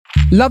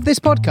Love this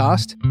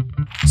podcast?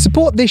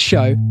 Support this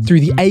show through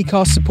the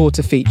Acast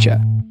supporter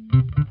feature.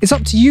 It's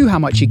up to you how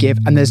much you give,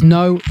 and there's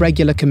no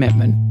regular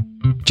commitment.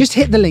 Just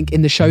hit the link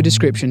in the show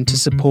description to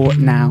support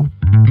now.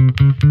 To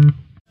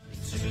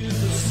the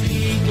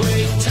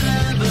Speedway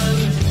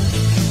Tavern,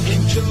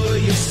 enjoy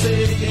your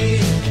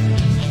stay.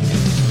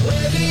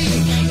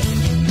 Wedding,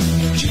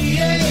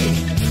 GA,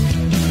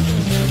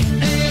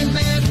 and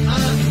Matt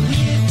are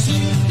here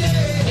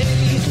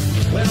today.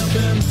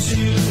 Welcome to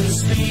the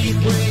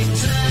Speedway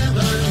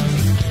Tavern,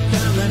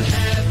 come and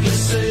have your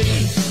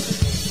say.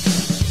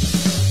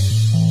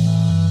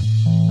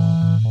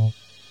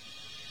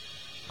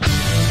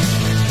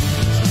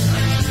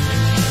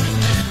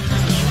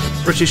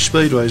 British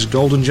Speedway's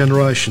golden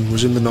generation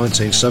was in the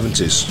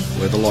 1970s,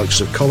 where the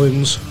likes of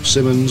Collins,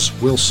 Simmons,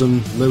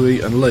 Wilson, Louis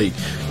and Lee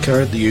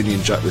carried the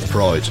Union Jack with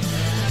pride.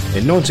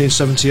 In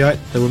 1978,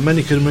 there were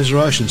many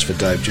commiserations for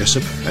Dave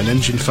Jessup, an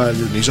engine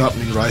failure in his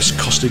opening race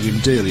costing him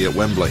dearly at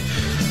Wembley.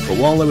 But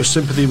while there was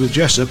sympathy with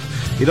Jessup,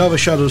 it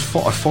overshadowed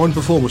a fine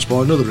performance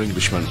by another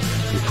Englishman,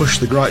 who pushed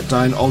the Great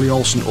Dane Ollie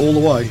Olsen all the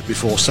way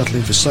before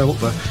settling for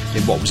silver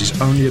in what was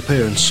his only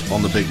appearance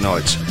on the big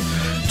night.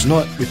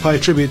 Tonight we pay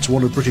tribute to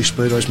one of British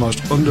Speedway's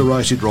most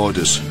underrated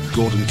riders,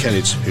 Gordon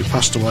Kennett, who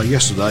passed away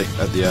yesterday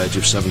at the age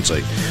of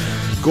 70.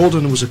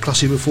 Gordon was a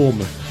classy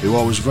performer who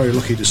I was very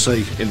lucky to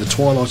see in the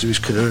twilight of his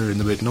career in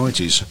the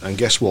mid-90s, and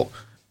guess what?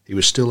 He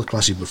was still a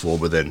classy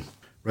performer then.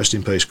 Rest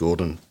in peace,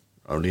 Gordon,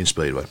 only in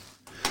Speedway.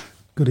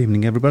 Good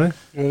evening, everybody.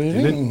 Good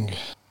evening.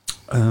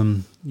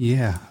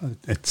 Yeah,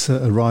 it's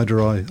a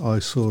rider I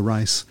saw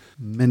race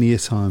many a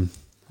time.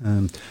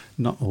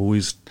 Not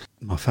always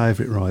my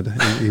favourite rider.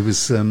 He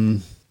was,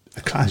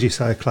 as you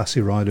say, a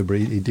classy rider, but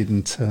he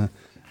didn't.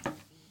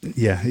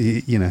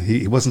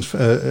 He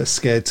wasn't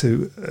scared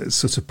to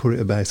sort of put it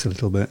about a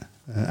little bit,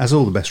 as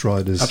all the best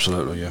riders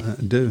Absolutely, yeah.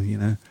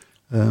 do.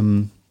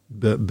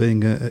 But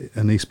being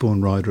an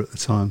Eastbourne rider at the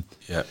time,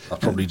 Yeah,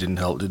 that probably didn't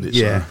help, did it?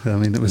 yeah, So, I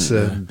mean, it was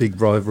a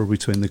big rivalry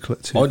between the two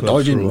clubs.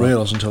 I didn't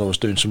realise until I was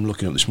doing some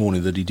looking up this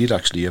morning that he did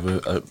actually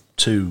have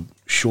two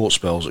short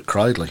spells at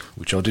Cradley,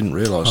 which I didn't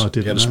realise. Oh, I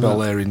didn't He had a know spell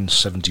that. there in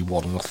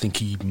 71, and I think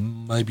he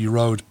maybe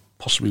rode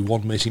possibly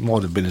one meeting.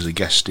 Might have been as a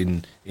guest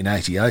in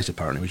 88,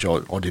 apparently, which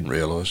I didn't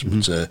realise. Mm-hmm.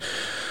 But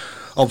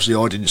obviously,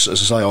 I didn't.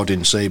 As I say, I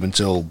didn't see him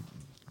until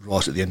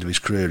right at the end of his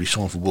career. He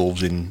signed for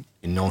Wolves in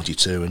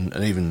 92, and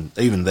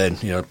even then,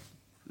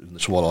 in the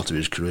twilight of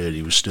his career,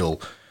 he was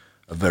still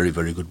a very,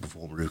 very good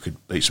performer who could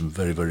beat some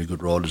very, very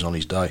good riders on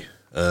his day.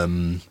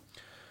 Was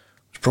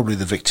probably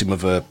the victim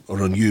of an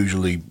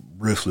unusually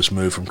ruthless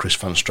move from Chris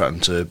Van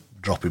Straten to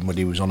drop him when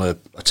he was on a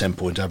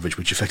 10-point average,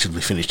 which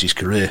effectively finished his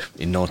career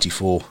in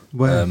 94.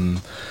 Wow.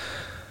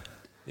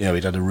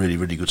 He'd had a really,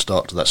 really good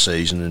start to that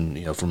season,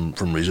 and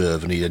from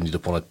reserve, and he ended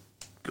up on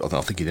I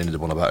think he'd ended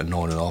up on about a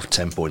 9.5,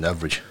 10-point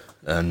average.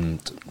 And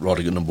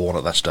riding at number one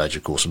at that stage,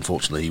 of course,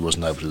 unfortunately, he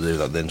wasn't able to do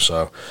that then.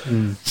 So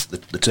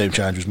the team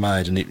change was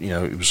made, and it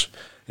was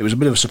a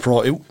bit of a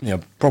surprise.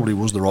 It, probably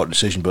was the right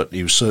decision, but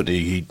he was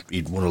certainly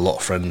he'd won a lot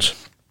of friends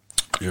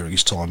during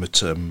his time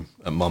at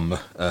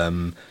Monmouth.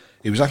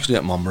 He was actually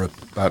at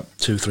Monmouth about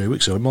 2-3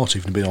 weeks ago. He might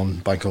even have been on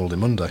Bank Holiday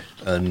Monday,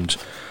 and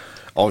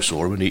I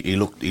saw him, and he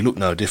looked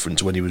no different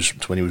to when he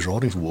was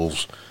riding for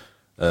Wolves.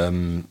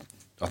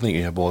 I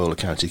think, by all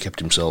accounts, he kept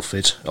himself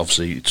fit.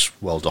 Obviously, it's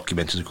well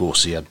documented. Of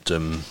course, he had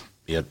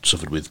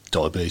suffered with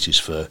diabetes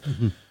for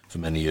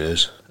many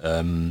years,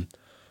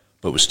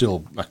 but was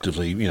still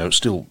actively,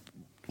 still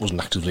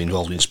wasn't actively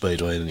involved in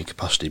Speedway in any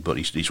capacity. But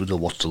he still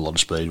watched a lot of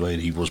Speedway,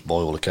 and he was, by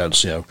all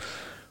accounts,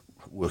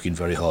 working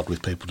very hard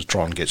with people to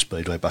try and get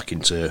Speedway back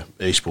into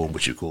Eastbourne,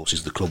 which of course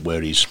is the club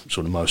where he's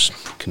sort of most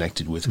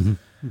connected with.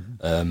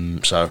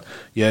 So,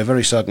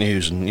 very sad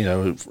news, and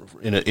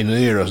in an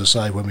era, as I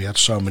say, when we had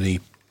so many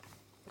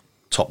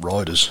top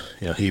riders,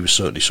 he was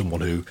certainly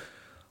someone who,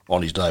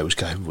 on his day, was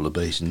capable of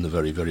beating the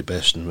very, very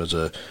best, and was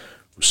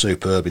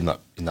superb in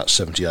that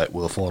 78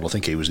 World Final. I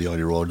think he was the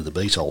only rider that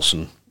beat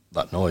Olsen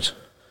that night.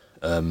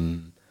 I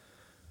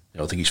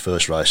think his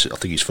first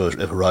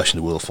ever race in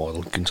the World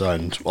Final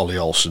contained Ollie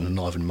Olsen and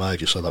Ivan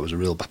Major, so that was a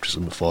real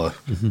baptism of fire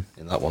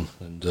in that one,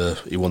 and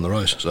he won the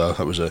race. So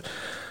that was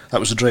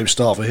a dream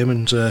start for him,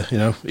 and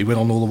he went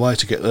on all the way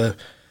to get the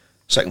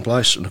second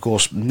place, and of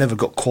course never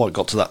quite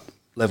got to that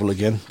level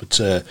again,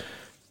 but.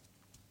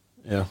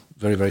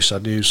 Very, very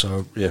sad news.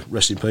 So,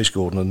 rest in peace,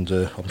 Gordon. And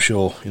I'm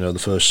sure, there'll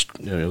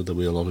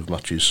be a lot of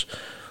matches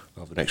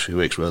over the next few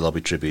weeks where there'll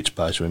be tributes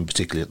paid to him,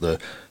 particularly at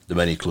the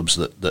many clubs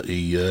that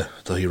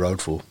he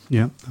rode for.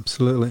 Yeah,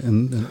 absolutely,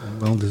 and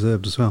well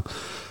deserved as well.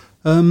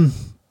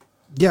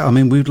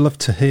 We'd love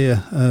to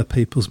hear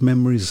people's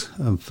memories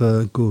of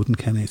Gordon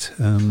Kennett.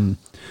 I'm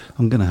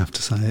going to have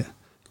to say it,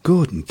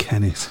 Gordon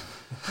Kennett.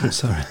 I'm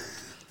sorry.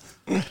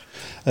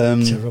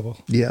 Terrible.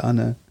 Yeah, I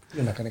know.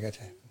 You're not going to get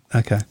it.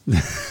 Okay.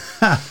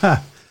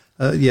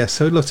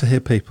 So we'd love to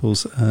hear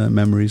people's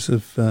memories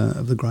of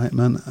the great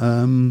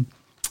man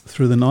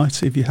through the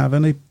night. If you have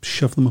any,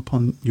 shove them up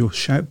on your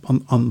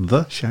on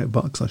the shout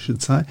box, I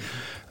should say.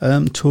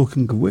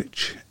 Talking of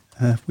which,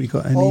 have we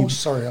got any? Oh,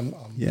 sorry, I'm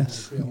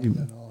yes.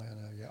 real,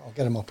 I'll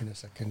get them up in a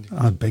second.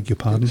 I beg your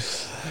pardon.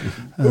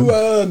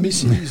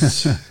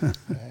 Missus.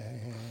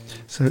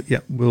 So yeah,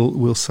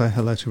 we'll say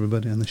hello to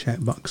everybody in the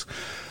chat box.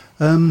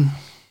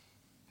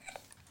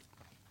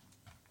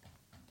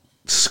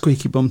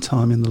 Squeaky bum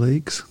time in the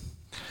leagues.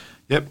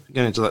 Yep,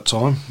 getting into that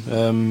time.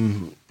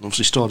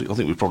 Obviously, I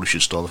think we probably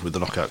should start off with the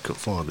knockout cup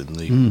final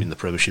in the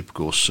Premiership, of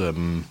course.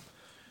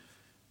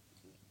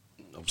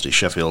 Obviously,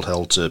 Sheffield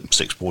held to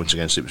 6 points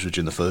against Ipswich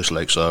in the first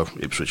leg, so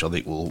Ipswich, I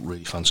think, will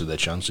really fancy their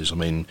chances. I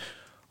mean,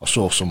 I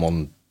saw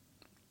someone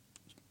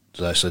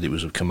today said it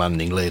was a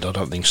commanding lead. I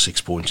don't think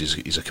 6 points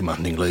is a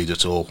commanding lead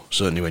at all.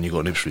 Certainly when you've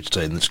got an Ipswich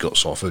team that's got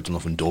Southampton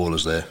and Doyle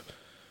as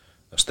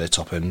that's their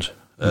top end.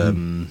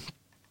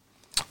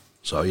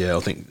 So yeah, I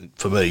think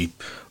for me,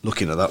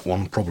 looking at that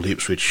one, probably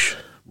Ipswich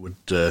would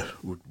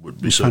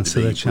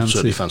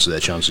certainly fancy their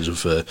chances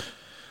of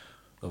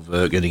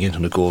getting in.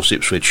 And of course,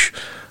 Ipswich,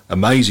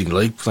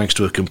 amazingly, thanks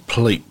to a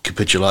complete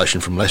capitulation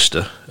from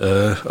Leicester,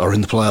 are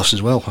in the playoffs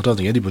as well. I don't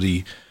think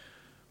anybody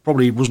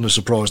probably wasn't as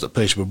surprised that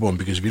Peterborough won,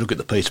 because if you look at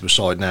the Peterborough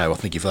side now, I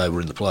think if they were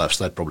in the playoffs,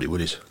 they'd probably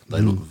win it.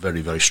 They look very,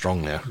 very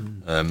strong now.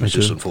 It's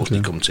just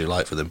unfortunately come too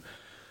late for them.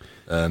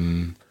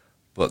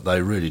 But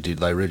they really did.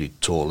 They really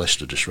tore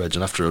Leicester to shreds.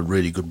 And after a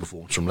really good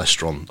performance from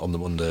Leicester on the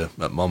Monday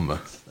at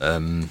Monmouth,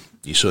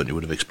 you certainly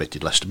would have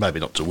expected Leicester, maybe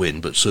not to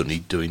win, but certainly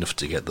do enough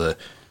to get the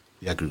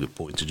aggregate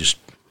point to just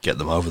get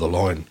them over the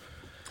line.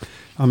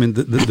 I mean,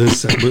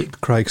 there's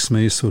Craig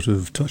Smith sort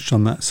of touched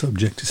on that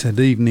subject. He said,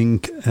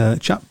 "Evening,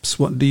 chaps.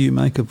 What do you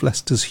make of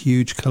Leicester's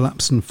huge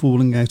collapse and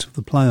falling out of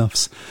the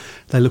playoffs?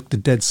 They looked a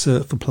dead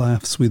cert for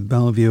playoffs with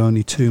Bellevue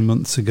only 2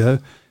 months ago.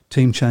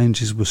 Team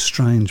changes was a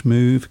strange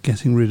move.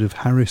 Getting rid of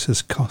Harris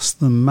has cost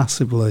them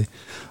massively.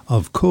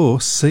 Of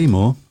course,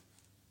 Seymour."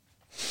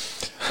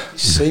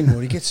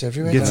 Seymour, he gets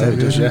everywhere. Gets doesn't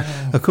he?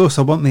 everywhere. Of course,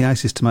 I want the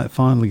Aces to make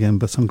final again,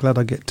 but I'm glad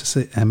I get to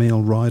see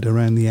Emil ride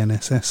around the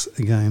NSS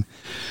again.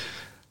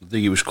 I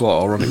think it was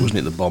quite ironic, wasn't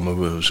it? The bomber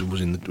was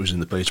in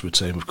the Peterborough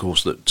team, of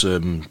course, that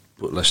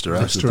put Leicester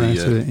out of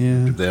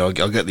it. There, I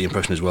get the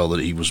impression as well that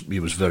he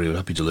was very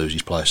unhappy to lose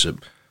his place at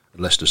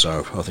Leicester.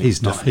 So I think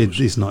he's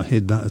not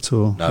hid that at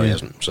all. No, he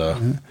hasn't.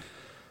 So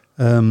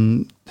I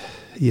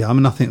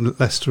mean, I think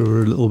Leicester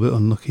were a little bit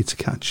unlucky to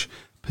catch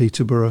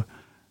Peterborough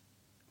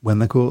when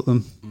they caught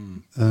them,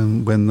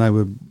 when they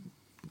were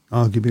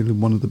arguably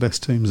one of the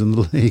best teams in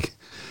the league.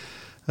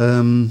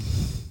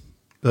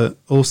 But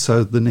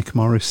also the Nick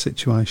Morris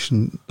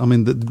situation. I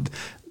mean,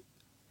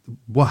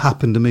 what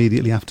happened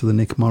immediately after the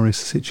Nick Morris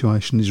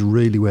situation is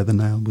really where the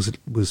nail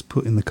was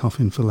put in the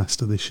coffin for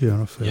Leicester this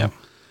year, I feel. Yeah.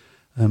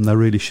 They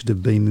really should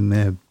have been in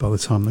there by the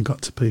time they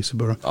got to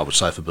Peterborough. I would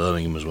say for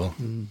Birmingham as well.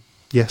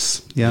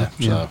 Yes, yeah,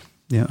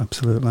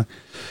 absolutely.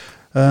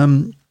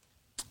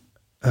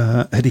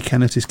 Eddie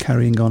Kennett is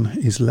carrying on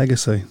his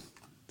legacy,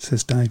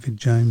 says David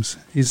James.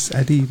 Is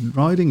Eddie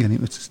riding any?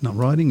 It's not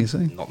riding, is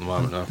he? Not at the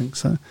moment, no. I think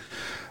so.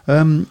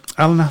 Alan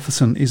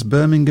Atherson, is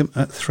Birmingham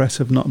at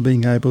threat of not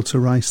being able to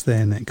race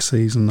there next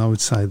season? I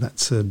would say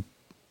that's a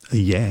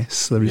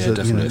yes. There is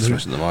definitely a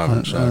threat at the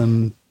moment.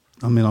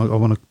 I mean, I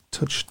want to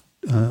touch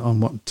on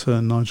what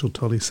Nigel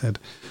Tolley said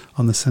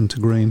on the centre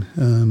green,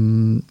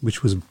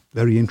 which was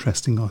very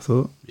interesting, I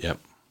thought. Yep.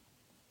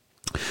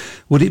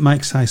 Would it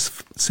make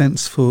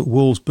sense for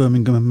Wolves,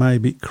 Birmingham and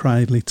maybe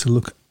Cradley to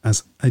look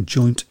as a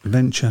joint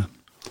venture?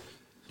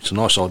 It's a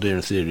nice idea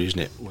in theory, isn't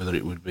it? Whether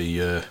it would be...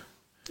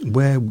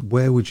 Where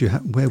would you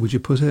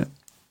put it?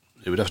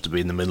 It would have to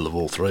be in the middle of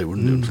all three,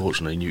 wouldn't it?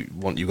 Unfortunately,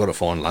 you've got to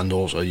find land.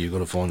 Also, you've got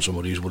to find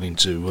somebody who's willing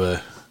to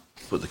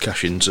put the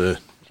cash in to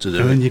do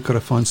it. And then you've got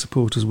to find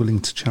supporters willing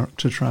to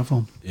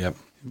travel. Yep.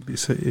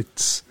 It's a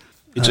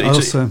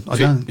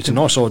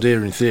nice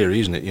idea in theory,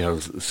 isn't it? You know,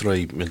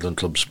 three Midland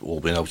clubs all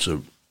being able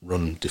to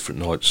run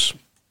different nights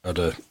at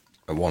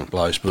one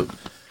place, but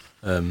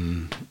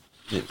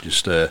it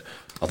just I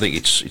think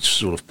it's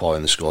sort of pie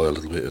in the sky a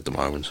little bit at the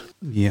moment.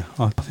 Yeah,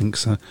 I think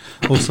so.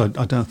 Also,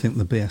 I don't think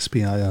the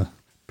BSPA are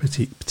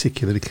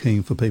particularly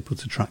keen for people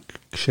to track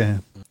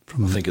share.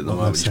 From I think at the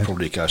moment it's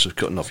probably a case of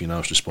cutting off your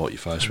nose to spite your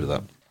face with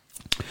that.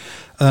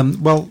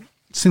 Well,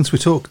 since we're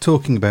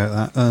talking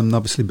about that,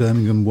 obviously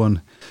Birmingham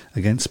won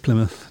against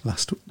Plymouth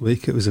last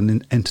week. It was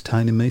an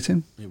entertaining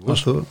meeting. It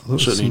was. I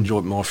certainly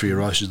enjoyed my few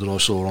races that I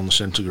saw on the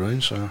centre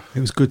green. So it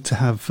was good to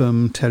have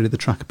Terry the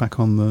track back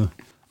on the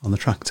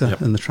tractor,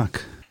 and the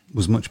track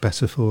was much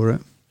better for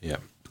it. Yeah.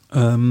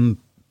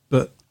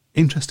 But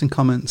interesting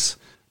comments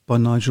by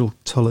Nigel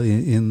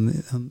Tolley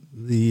in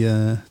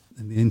the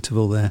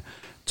interval there,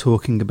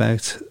 talking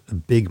about a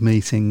big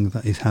meeting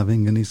that he's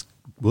having and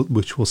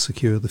which will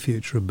secure the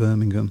future of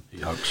Birmingham.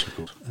 He hopes, of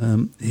course.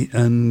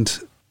 And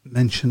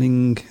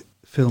mentioning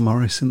Phil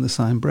Morris in the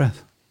same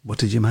breath. What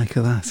did you make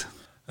of that?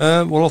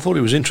 Well, I thought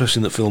it was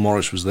interesting that Phil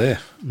Morris was there,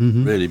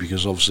 really,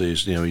 because obviously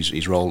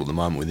his role at the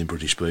moment within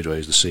British Speedway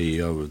is the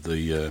CEO of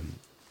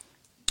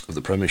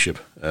the Premiership.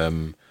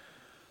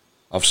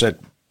 I've said,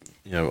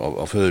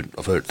 I've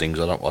heard things.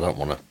 I don't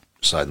want to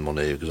say them on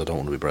here because I don't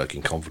want to be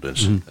breaking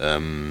confidence.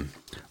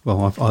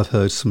 Well, I've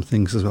heard some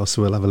things as well,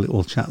 so we'll have a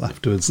little chat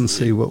afterwards and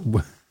see what.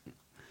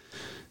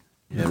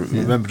 Yeah,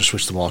 remember to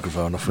switch the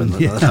microphone off when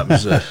that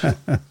was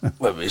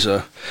when we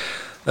so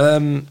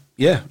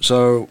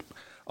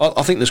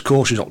I think there's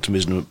cautious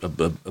optimism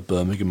at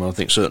Birmingham. I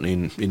think certainly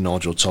in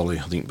Nigel Tolley,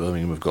 I think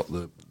Birmingham have got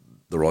the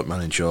right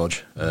man in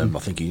charge. I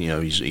think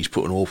he's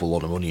put an awful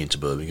lot of money into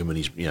Birmingham, and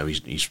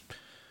he's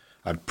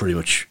had pretty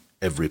much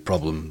every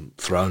problem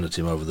thrown at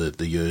him over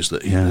the years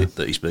that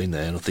he's been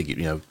there. And I think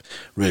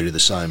really the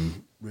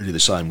same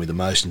with the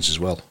Masons as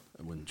well.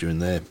 During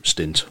their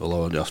stint,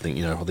 although I think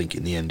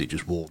in the end it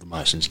just wore the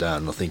Masons down,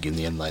 and I think in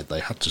the end they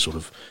had to sort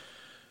of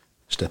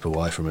step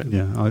away from it.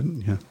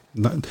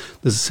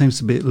 There seems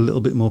to be a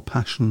little bit more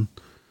passion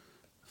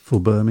for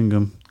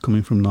Birmingham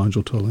coming from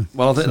Nigel Tolley.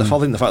 Well, I think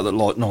the fact that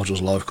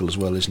Nigel's local as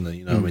well, isn't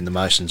he? I mean, the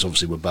Masons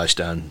obviously were based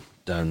down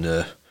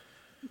in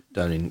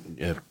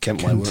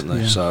Kent Way, weren't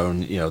they? Yeah. So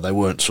they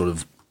weren't sort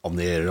of on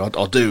the area.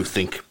 I do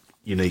think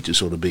you need to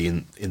sort of be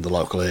in the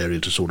local area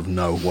to sort of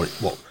know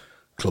what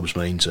clubs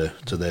mean to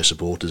their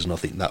supporters, and I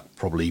think that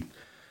probably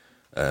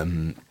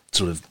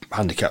sort of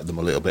handicapped them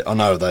a little bit. I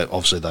know they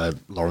had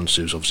Lawrence,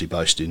 who's obviously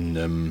based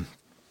in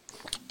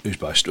who's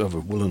based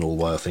over Willenhall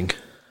way, I think.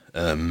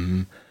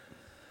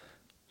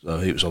 So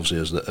he was obviously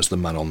as the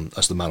man on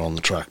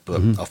the track,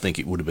 but I think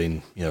it would have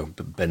been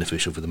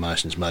beneficial for the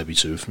Masons maybe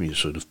to have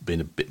sort of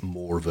been a bit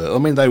more of a. I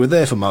mean, they were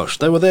there for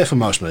most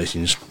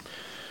meetings.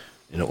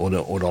 In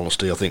all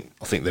honesty, I think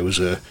there was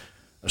a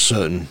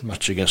certain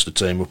match against a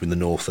team up in the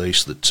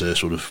northeast that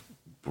sort of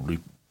probably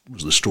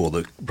was the straw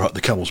that brought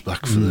the camel's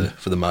back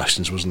for the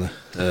Masons, wasn't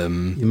there?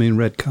 You mean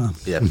Redcar?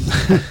 Yeah,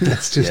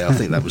 that's just I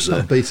think that was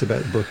beat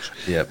about the bush.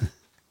 Yeah.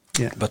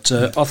 Yeah, but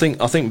I think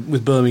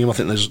with Birmingham, I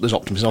think there's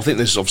optimism. I think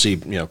there's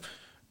obviously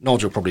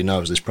Nigel probably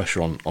knows there's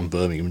pressure on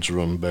Birmingham to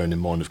run, bearing in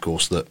mind, of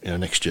course, that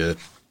next year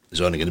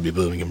there's only going to be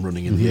Birmingham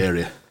running in the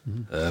area.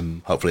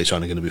 Hopefully, it's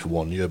only going to be for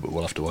 1 year, but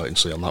we'll have to wait and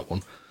see on that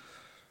one.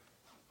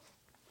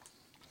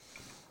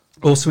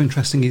 Also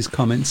interesting, his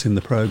comments in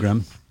the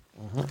programme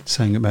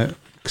saying about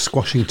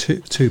squashing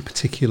two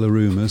particular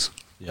rumours.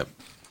 Yep.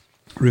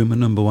 Rumour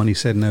number one, he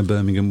said no,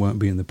 Birmingham won't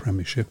be in the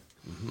Premiership.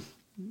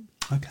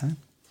 Okay.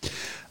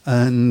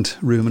 And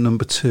rumour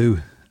number two,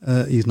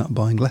 he's not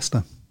buying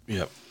Leicester.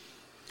 Yep.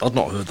 I've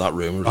not heard that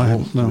rumour at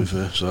all, to be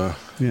fair, so.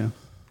 Yeah.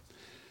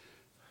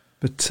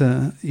 But,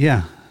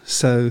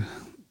 so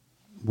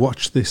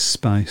watch this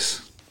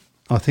space.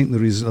 I think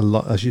there is a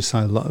lot, as you say,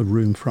 a lot of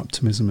room for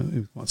optimism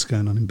with what's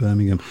going on in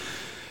Birmingham.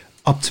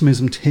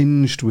 Optimism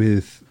tinged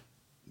with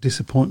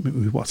disappointment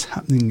with what's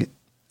happening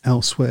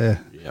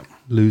elsewhere. Yep.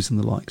 Losing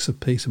the likes of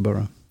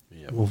Peterborough,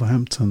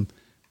 Wolverhampton,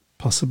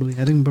 possibly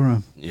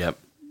Edinburgh. Yep.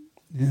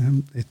 Yeah,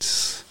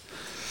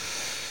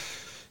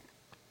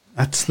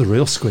 that's the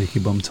real squeaky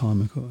bum time,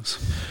 of course.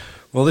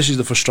 Well, this is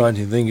the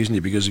frustrating thing, isn't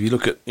it? Because if you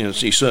look at,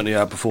 certainly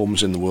our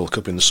performance in the World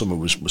Cup in the summer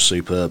was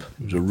superb.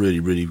 It was a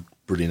really, really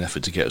brilliant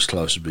effort to get as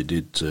close as we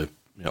did to,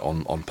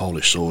 on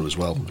Polish soil as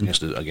well,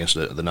 against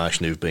the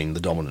nation who've been the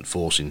dominant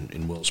force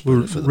in world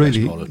sport for the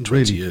best part of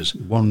 20 years.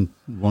 One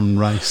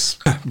race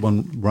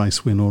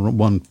win or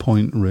 1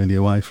 point really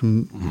away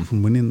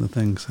from winning the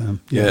thing. So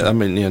yeah, I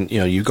mean,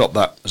 you've got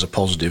that as a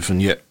positive,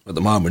 and yet at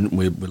the moment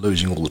we're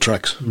losing all the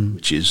tracks,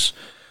 which is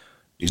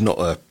not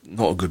a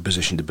good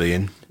position to be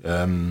in.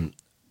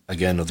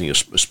 Again, I think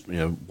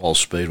while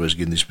Speedway is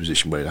in this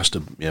position where it has to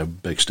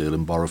beg, steal,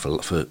 and borrow for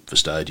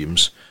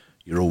stadiums,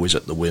 you're always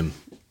at the whim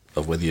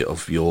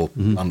of your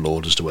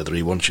landlord as to whether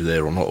he wants you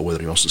there or not, or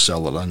whether he wants to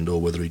sell the land, or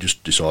whether he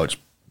just decides,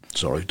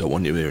 sorry, don't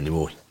want you here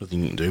anymore.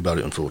 Nothing you can do about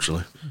it,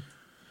 unfortunately.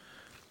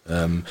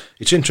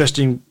 It's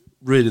interesting,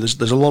 really.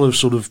 There's a lot of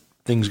sort of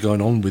things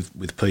going on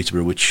with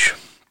Peterborough, which,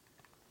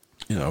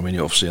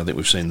 obviously I think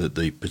we've seen that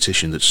the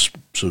petition that's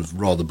sort of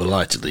rather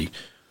belatedly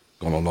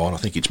gone online. I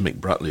think it's Mick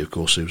Bratley, of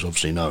course, who's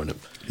obviously known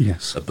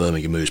at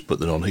Birmingham, who's put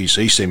that on. He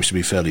seems to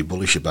be fairly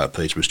bullish about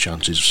Peterborough's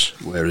chances,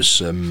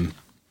 whereas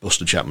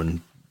Buster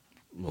Chapman,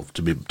 well,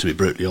 to be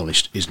brutally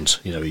honest,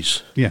 isn't.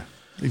 He's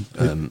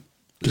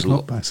there's a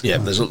lot.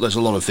 There's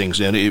a lot of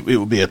things. It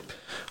would be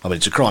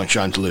it's a crying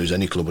shame to lose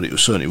any club, but it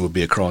certainly would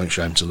be a crying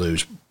shame to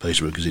lose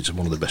Peterborough because it's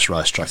one of the best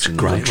racetracks in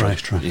the country. Great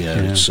racetrack.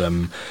 It's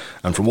and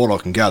from what I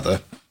can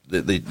gather,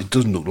 it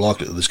doesn't look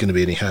likely that there's going to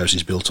be any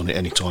houses built on it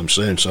anytime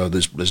soon. So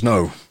there's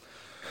no,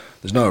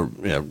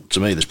 to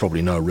me, there's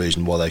probably no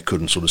reason why they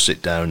couldn't sort of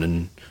sit down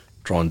and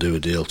try and do a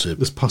deal to.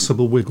 There's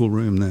possible wiggle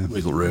room there.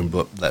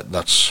 But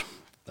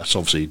that's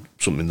obviously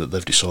something that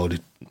they've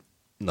decided.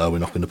 No, we're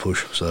not going to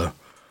push. So,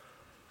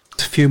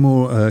 a few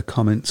more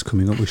comments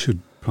coming up. We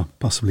should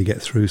possibly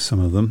get through some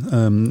of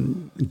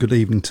them. Good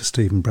evening to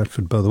Stephen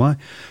Bradford, by the way.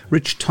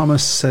 Rich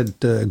Thomas said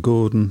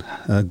Gordon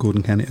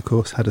Kennett, of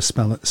course, had a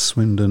spell at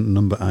Swindon,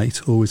 number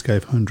 8. Always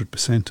gave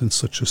 100% and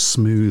such a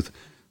smooth,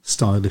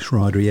 stylish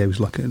rider. Yeah, he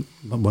was like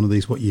one of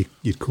these what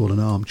you'd call an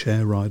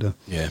armchair rider.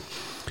 Yeah,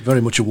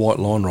 very much a white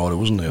line rider,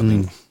 wasn't he? I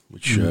think.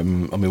 Which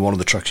one of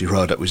the tracks he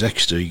rode at was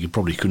Exeter. You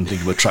probably couldn't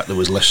think of a track that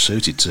was less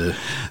suited to.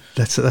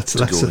 That's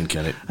Gordon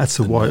Kennett. That's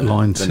a white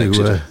line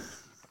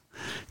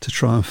to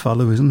try and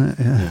follow, isn't it?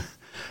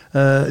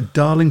 Yeah.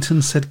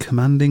 Darlington said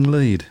commanding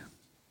lead.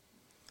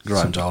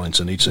 Graham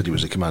Darlington, he'd said he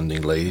was a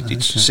commanding lead.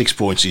 It's 6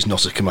 points, he's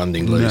not a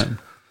commanding lead.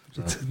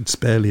 No, it's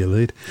barely a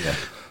lead. Yeah.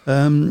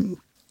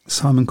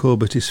 Simon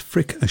Corbett is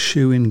Frick a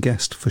shoe-in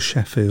guest for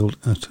Sheffield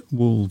at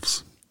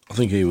Wolves. I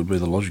think he would be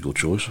the logical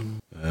choice.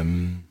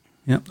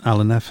 Yep,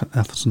 Alan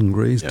Atherton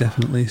agrees,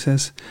 definitely, he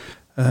says.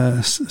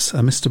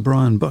 Mr.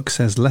 Brian Buck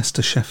says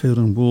Leicester, Sheffield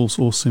and Wolves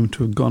all seem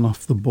to have gone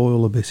off the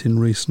boil a bit in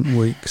recent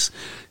weeks.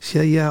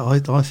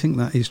 I think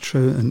that is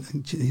true. And,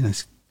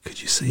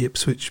 could you see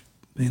Ipswich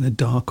being a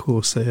dark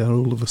horse there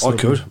all of a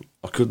sudden?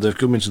 I could. They've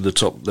come into the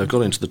top. They've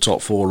got into the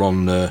top four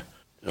on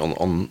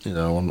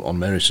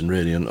merit and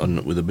really,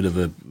 and with a bit of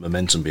a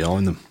momentum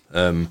behind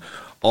them.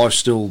 I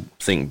still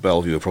think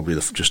Bellevue are probably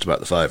just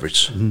about the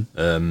favourites.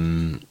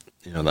 Mm-hmm.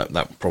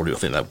 I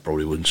think that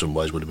probably would in some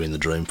ways would have been the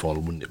dream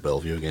final, wouldn't it?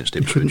 Bellevue against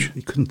Ipswich.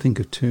 You couldn't think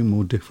of two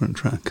more different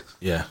tracks.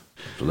 Yeah,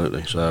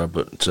 absolutely. So,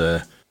 but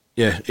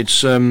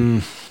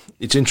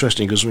it's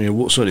interesting because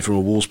certainly from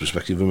a Wolves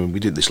perspective, I mean, we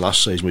did this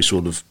last season. We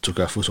sort of took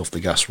our foot off the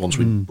gas once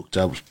we booked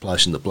our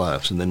place in the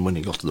playoffs, and then when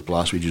it got to the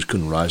playoffs, we just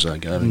couldn't raise our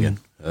game again.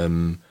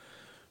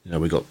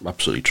 We got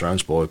absolutely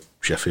trounced by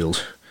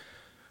Sheffield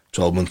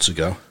 12 months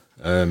ago.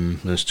 And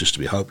it's just to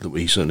be hoped that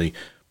we certainly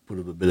put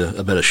up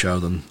a better show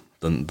than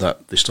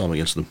that this time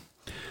against them.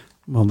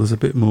 Well, there's a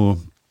bit more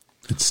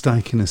at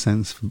stake in a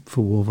sense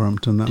for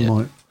Wolverhampton that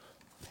might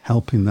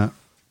help in that.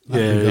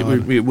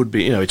 It would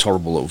be. It's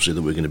horrible, obviously,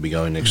 that we're going to be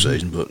going next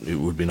season, but it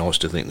would be nice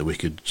to think that we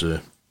could.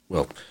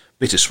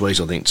 Bittersweet,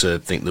 I think, to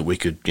think that we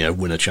could,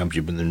 win a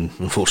championship and then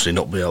unfortunately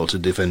not be able to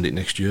defend it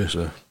next year.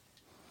 So.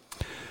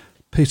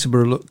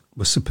 Peterborough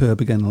was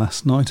superb again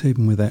last night,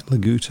 even without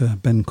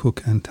Laguta, Ben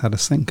Cook and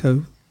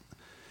Tarasenko.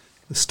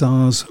 The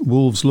Stars,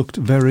 Wolves looked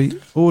very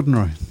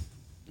ordinary.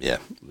 Yeah,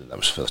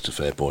 that's a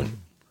fair point.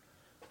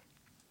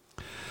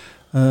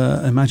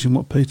 Imagine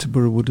what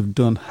Peterborough would have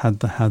done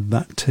had they had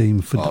that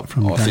team from day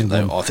one.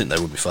 I think they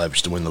would be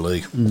favourites to win the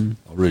league.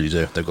 I really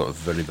do. They've got a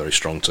very, very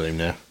strong team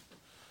now.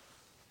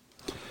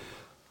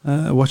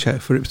 Watch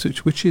out for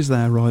Ipswich, which is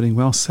they're riding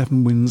well,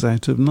 7 wins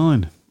out of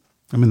 9.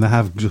 I mean, they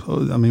have.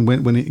 I mean,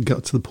 when it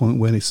got to the point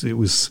when it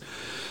was,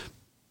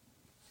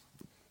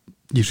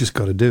 you've just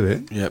got to do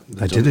it. Yep,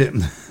 they did it.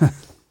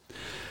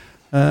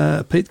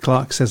 Pete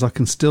Clark says, I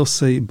can still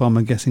see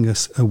Bomber getting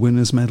us a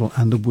winner's medal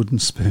and a wooden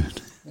spoon.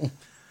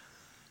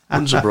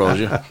 Wouldn't surprise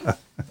you.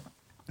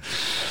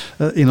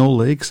 In all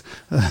leagues.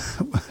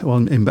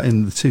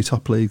 In the 2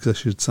 top leagues, I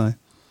should say.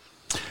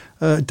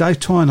 Dave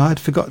Twine, I had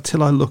forgot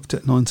till I looked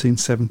at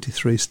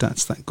 1973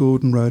 stats that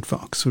Gordon rode for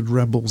Oxford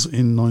Rebels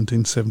in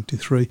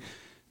 1973.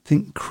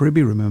 Think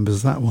Cribby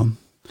remembers that one.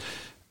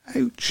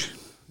 Ouch.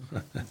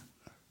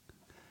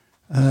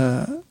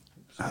 Hello,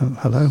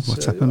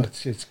 what's happened?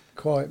 It's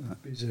quite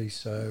busy,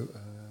 so...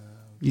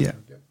 yeah.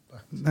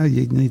 No,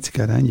 you need to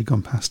go down. You've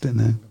gone past it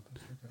now.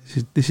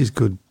 This is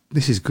good.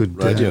 This is good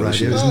radio,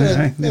 isn't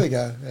it? There we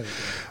go.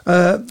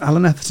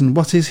 Alan Atherton,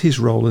 what is his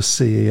role as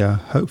CEO?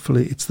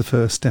 Hopefully it's the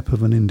first step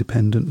of an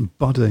independent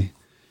body.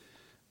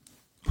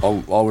 I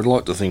would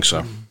like to think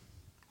so.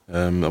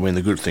 I mean,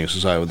 the good thing,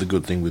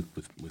 with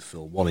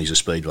Phil, one, he's a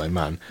Speedway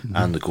man,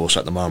 and of course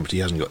at the moment he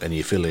hasn't got any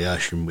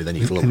affiliation with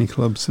any club. Any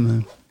clubs,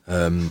 no.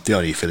 The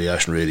only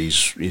affiliation really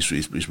is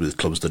with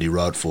clubs that he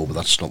rode for, but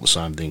that's not the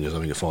same thing as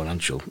having a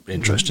financial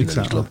interest in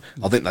any club.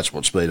 I think that's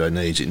what Speedway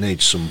needs. It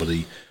needs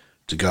somebody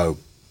to go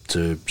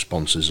to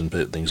sponsors and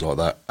things like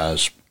that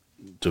as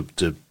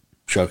to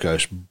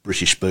showcase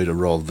British Speedway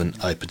rather than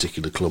a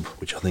particular club,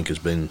 which I think has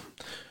been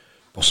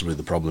possibly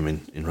the problem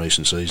in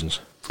recent seasons.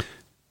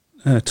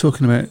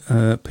 Talking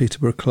about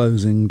Peterborough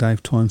closing,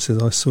 Dave Twine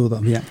says, I saw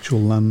that the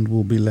actual land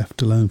will be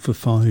left alone for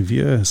 5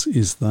 years.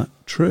 Is that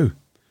true?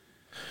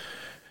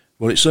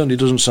 Well, it certainly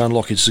doesn't sound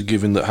like it's a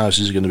given that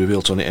houses are going to be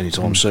built on it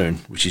anytime soon,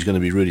 which is going to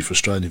be really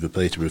frustrating for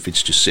Peterborough. If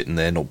it's just sitting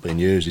there not being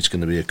used, it's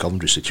going to be a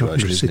Coventry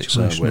situation, isn't it?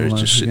 So where it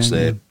just sits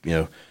there,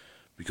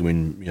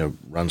 becoming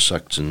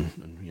ransacked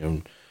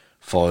and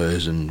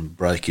fires and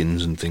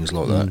break-ins and things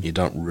like that. You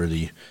don't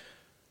really.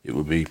 It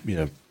would be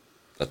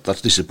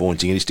that's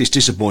disappointing, and it's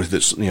disappointing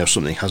that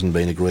something hasn't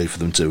been agreed for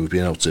them to be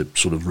able to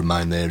sort of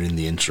remain there in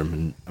the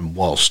interim, and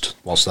whilst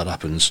that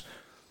happens,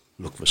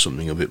 look for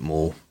something a bit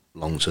more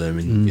long term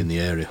in the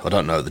area. I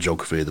don't know the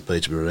geography of the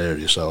Peterborough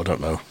area, so I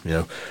don't know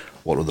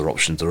what other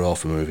options there are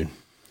for moving.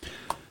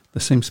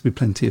 There seems to be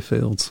plenty of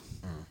fields,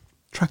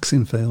 tracks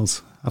in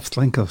fields. I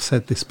think I've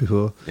said this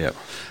before. Yeah.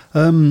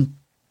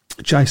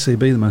 JCB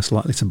the most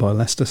likely to buy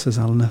Leicester, says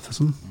Alan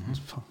Atherton.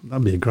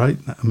 That'd be a great.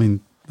 I mean,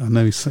 I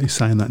know he's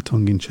saying that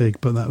tongue in cheek,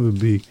 but that would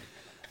be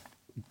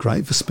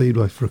great for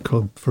Speedway, for a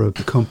club, for a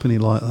company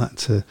like that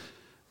to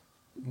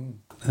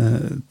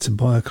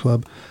buy a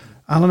club.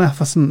 Alan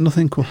Atherton,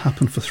 nothing will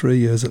happen for 3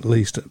 years at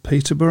least at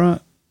Peterborough,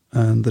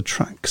 and the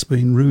track's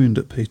been ruined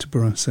at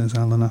Peterborough, says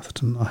Alan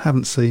Atherton. I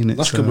haven't seen it.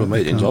 Last couple of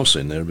meetings I've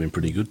seen there have been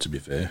pretty good, to be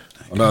fair.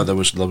 Okay. I know there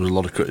was a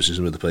lot of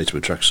criticism of the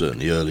Peterborough track,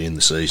 certainly early in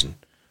the season.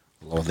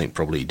 I think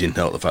probably it didn't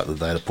help the fact that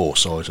they had a poor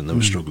site and they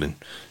were struggling.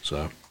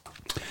 So,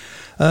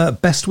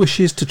 best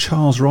wishes to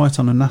Charles Wright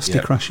on a nasty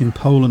crash in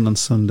Poland on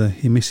Sunday.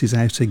 He misses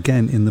out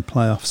again in the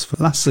playoffs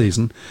for last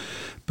season,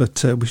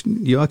 But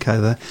you're okay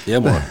there. Yeah,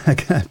 I'm all right.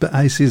 Okay, but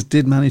Aces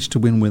did manage to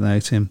win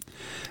without him.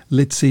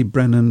 Lidsey,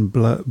 Brennan,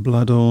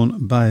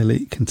 Bloodhorn,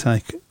 Bailey can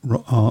take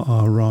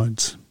our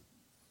rides.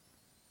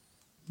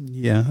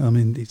 Yeah, I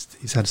mean,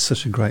 he's had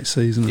such a great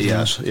season. He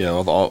has, yeah.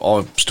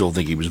 I still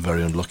think he was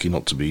very unlucky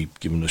not to be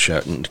given a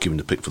shout and given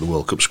the pick for the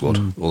World Cup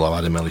squad. Although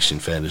Adam Ellis, in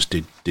fairness,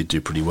 did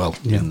do pretty well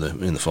in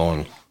the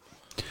final.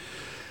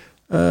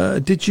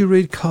 Did you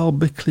read Carl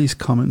Bickley's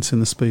comments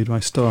in the Speedway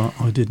Star?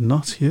 I did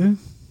not. You?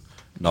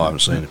 No, I haven't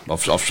seen it.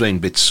 I've seen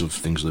bits of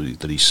things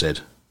that he said.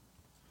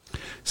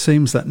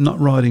 Seems that not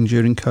riding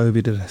during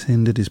COVID has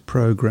hindered his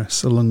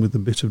progress, along with a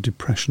bit of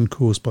depression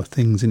caused by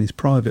things in his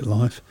private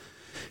life.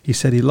 He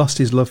said he lost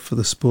his love for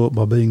the sport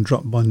by being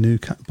dropped by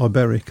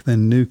Berwick,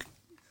 then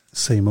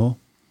Seymour.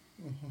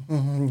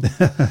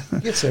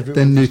 Yes, everyone.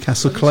 Then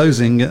Newcastle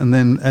closing, and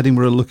then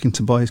Edinburgh looking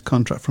to buy his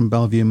contract from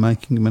Bellevue,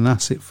 making him an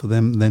asset for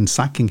them, then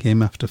sacking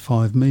him after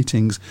 5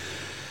 meetings.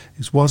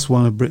 He was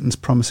one of Britain's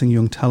promising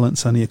young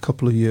talents only a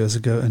couple of years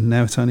ago, and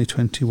now it's only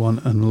 21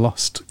 and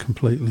lost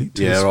completely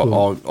to the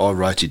sport. I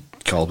rated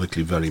Carl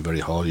Bickley very, very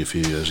highly a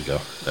few years ago.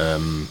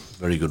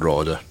 Very good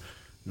rider.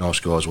 Nice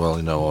guy as well.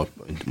 You know,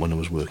 when I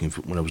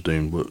was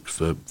doing work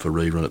for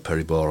Rerun at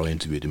Perry Bar, I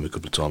interviewed him a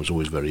couple of times.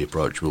 Always very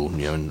approachable,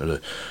 you know, and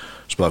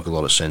spoke a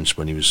lot of sense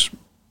when he was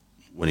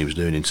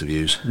doing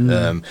interviews.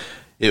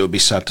 It would be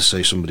sad to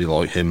see somebody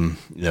like him,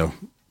 you know,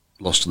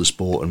 lost to the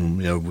sport, and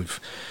you know we've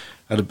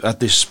had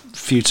this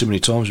few too many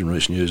times in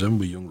recent years, haven't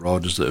we? Young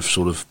riders that have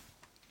sort of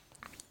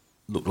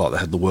looked like they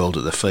had the world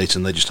at their feet,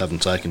 and they just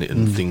haven't taken it,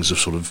 and things have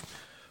sort of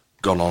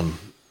gone on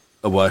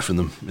away from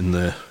them in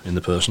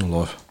the personal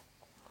life.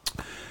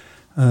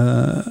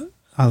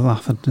 I'll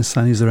laugh at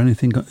saying, is there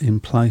anything in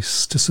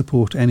place to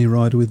support any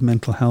rider with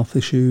mental health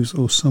issues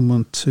or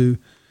someone to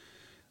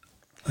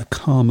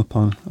calm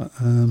upon?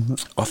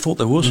 I thought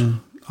there was.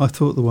 I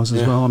thought there was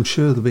as well. I'm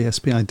sure the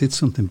BSPA did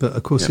something, but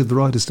of course if the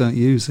riders don't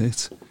use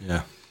it,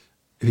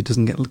 if it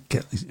doesn't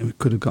it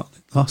could have got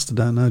lost. I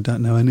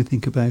don't know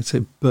anything about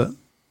it, but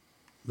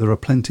there are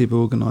plenty of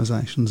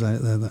organisations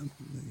out there that,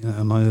 you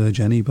know, and I urge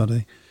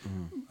anybody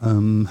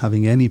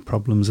having any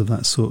problems of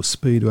that sort,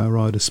 Speedway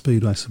rider,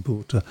 Speedway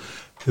supporter,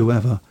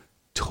 whoever,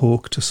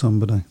 talk to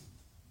somebody.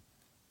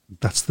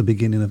 That's the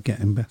beginning of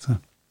getting better.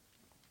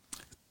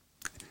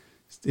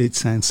 It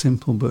sounds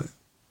simple, but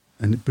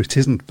it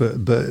isn't.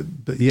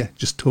 But yeah,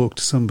 just talk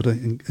to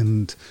somebody,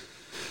 and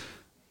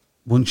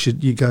once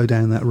you go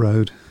down that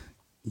road,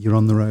 you're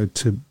on the road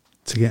to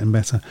getting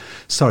better.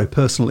 Sorry,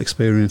 personal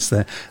experience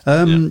there.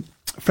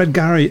 Fred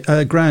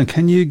Graham,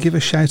 can you give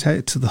a shout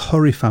out to the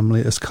Hurry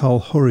family, as Carl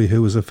Hurry,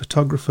 who was a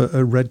photographer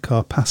at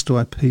Redcar, passed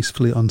away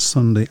peacefully on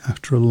Sunday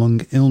after a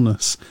long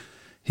illness.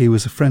 He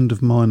was a friend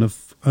of mine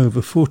of over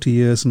 40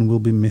 years and will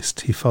be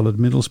missed. He followed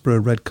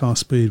Middlesbrough Redcar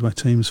Speedway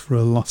teams for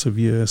a lot of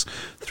years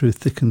through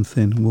thick and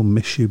thin. We'll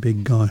miss you,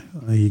 big guy.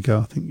 There you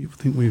go. I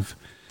think we've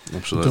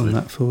done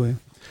that for you.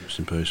 Rest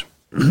in peace.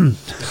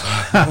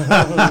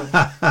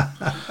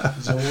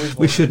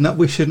 We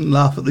shouldn't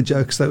laugh at the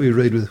jokes that we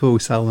read before we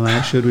sell them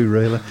out, should we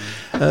really?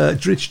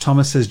 Rich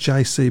Thomas says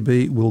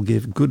JCB will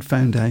give good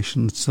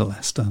foundations to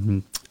Leicester.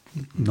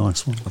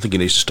 Nice one. I think he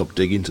needs to stop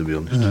digging, to be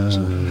honest.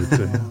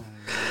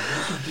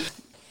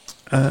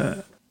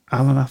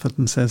 Alan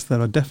Atherton says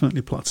there are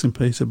definitely plots in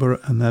Peterborough,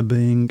 and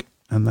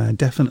they're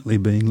definitely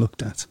being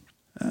looked at.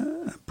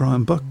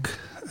 Brian Buck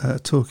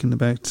talking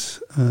about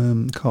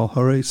Carl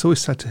Hurry. It's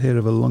always sad to hear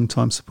of a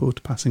long-time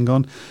supporter passing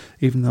on.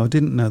 Even though I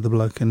didn't know the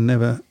bloke and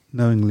never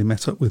knowingly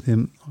met up with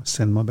him, I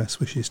send my best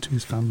wishes to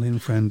his family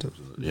and friend.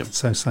 Yep.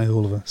 So say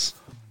all of us.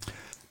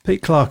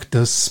 Pete Clark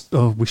does.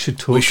 Oh, we should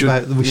talk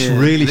about.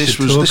 This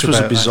was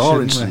a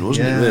bizarre incident,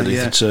 wasn't it? Really.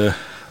 Yeah.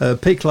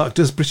 Pete Clark,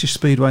 does British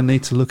Speedway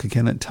need to look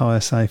again at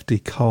tyre safety?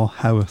 Carl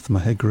Howarth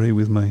may agree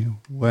with me.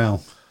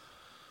 Well,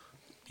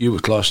 you were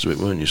close to it,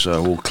 weren't you?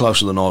 So, well,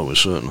 closer than I was,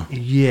 certainly.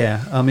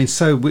 Yeah, I mean,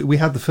 so we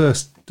had the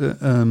first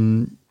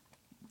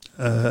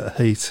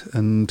heat,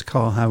 and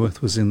Carl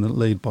Howarth was in the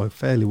lead by a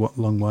fairly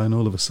long way, and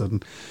all of a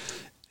sudden,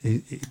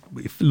 it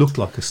looked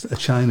like a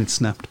chain had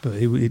snapped, but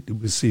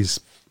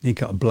he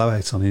got a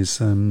blowout on his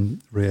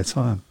rear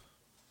tyre.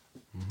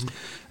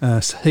 Mm-hmm.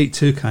 So Heat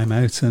 2 came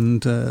out,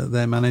 and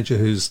their manager,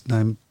 whose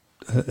name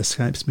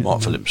escapes me,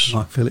 Mark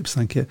Phillips,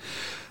 thank you,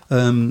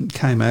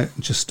 came out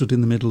and just stood in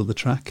the middle of the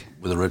track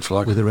with a red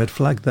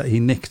flag. That he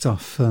nicked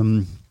off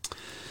the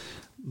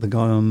guy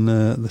on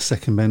the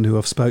second bend, who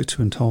I've spoke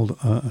to, and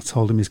I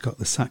told him he's got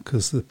the sack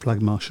because the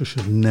flag marshal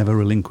should never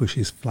relinquish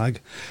his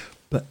flag.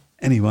 But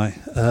anyway,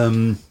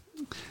 wasn't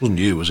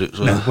you, was it?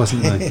 So. No, it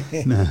wasn't me.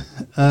 No.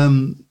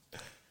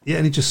 Yeah,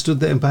 and he just stood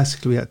there, and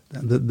basically it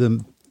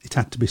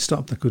had to be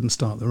stopped. They couldn't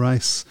start the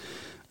race,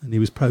 and he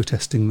was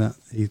protesting that.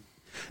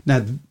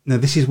 Now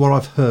this is what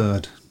I've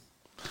heard.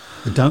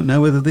 I don't know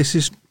whether this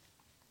is,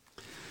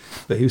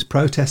 but he was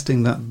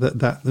protesting that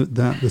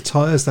the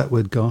tyres that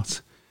we'd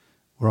got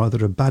were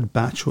either a bad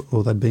batch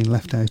or they'd been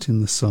left out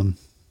in the sun,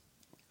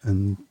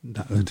 and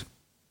that had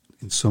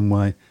in some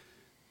way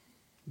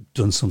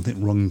done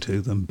something wrong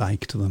to them,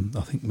 baked them,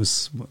 I think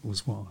was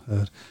what I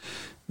heard,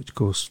 which of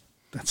course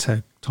that's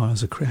how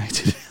tyres are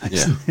created.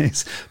 Yeah.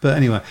 But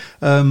anyway,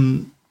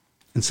 and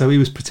so he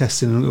was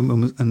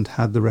protesting and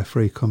had the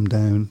referee come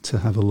down to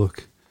have a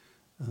look.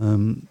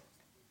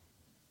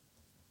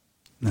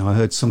 Now I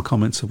heard some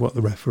comments of what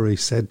the referee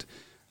said,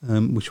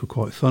 which were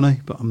quite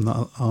funny, but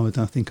I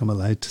don't think I'm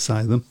allowed to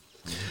say them.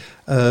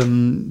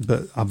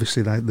 But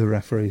obviously the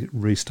referee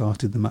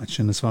restarted the match,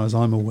 and as far as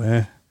I'm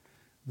aware,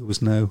 there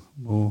was no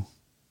more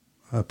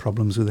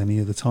problems with any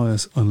of the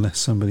tyres, unless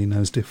somebody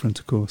knows different,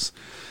 of course.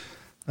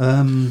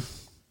 That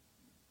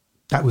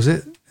was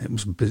it. It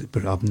was,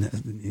 but I've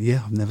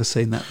never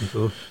seen that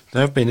before.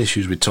 There have been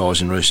issues with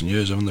tyres in recent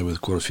years, haven't there,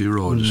 with quite a few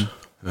riders.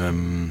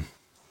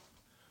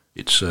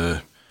 It's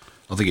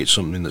I think it's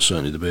something that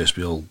certainly the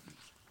BSBL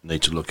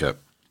need to look at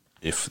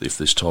if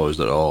there's tyres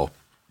that are,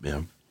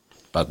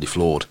 badly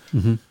flawed.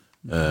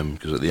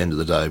 Because at the end of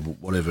the day,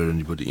 whatever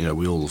anybody,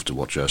 we all love to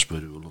watch our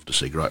sport, we all love to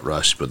see great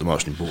races, but the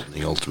most important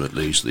thing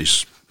ultimately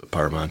is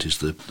paramount is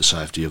the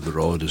safety of the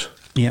riders.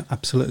 Yeah,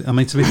 absolutely. I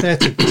mean, to be fair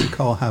to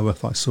Carl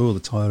Howarth, I saw the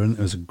tyre and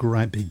it was a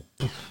great big...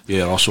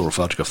 Yeah, I saw a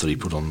photograph that he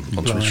put on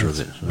Twitter of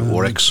it.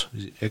 Or X.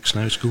 Is it X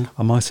now it's called?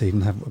 I might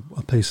even have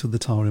a piece of the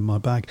tyre in my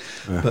bag.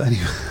 Yeah. But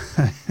anyway...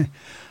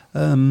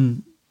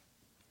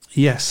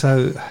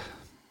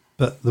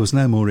 But there was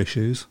no more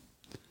issues,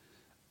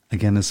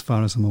 again, as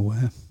far as I'm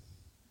aware.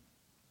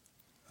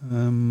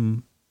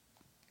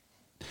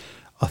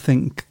 I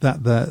think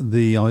that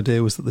the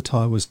idea was that the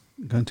tyre was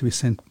going to be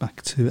sent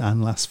back to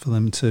ANLAS for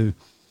them to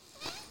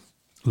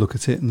look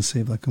at it and see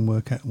if they can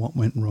work out what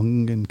went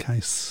wrong in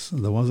case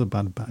there was a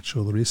bad batch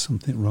or there is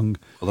something wrong.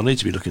 Well, they need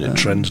to be looking at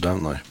trends,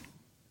 don't they?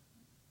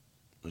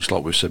 It's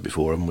like we've said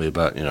before, haven't we,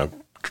 about,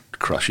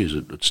 crashes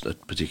at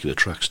particular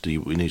tracks.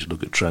 We need to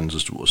look at trends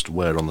as to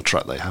where on the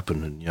track they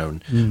happen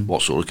and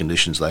what sort of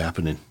conditions they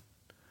happen in.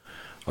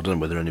 I don't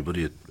know whether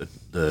anybody at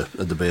the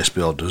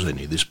BSBR does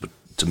any of this, but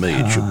to me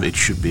it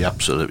should be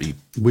absolutely...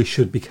 We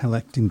should be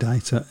collecting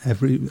data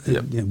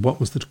what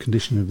was the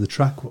condition of the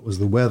track, what was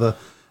the weather.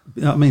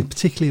 I mean,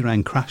 particularly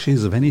around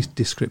crashes of any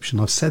description.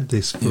 I've said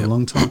this for a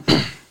long time,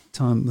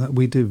 that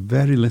we do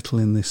very little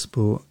in this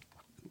sport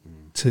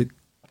to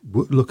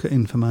look at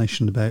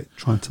information about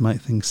trying to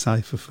make things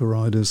safer for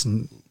riders,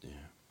 and we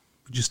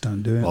just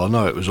don't do it. Well, I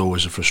know it was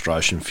always a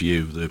frustration for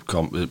you. The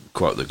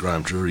quote that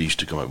Graham Drury used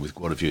to come up with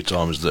quite a few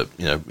times, that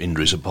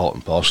injuries are part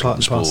and parcel of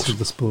the sport. Part of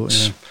the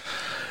sport,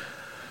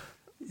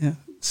 yeah.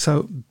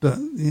 So, but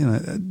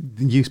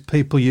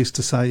people used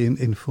to say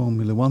in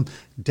Formula One,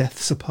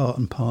 death's a part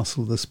and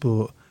parcel of the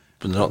sport.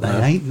 But not they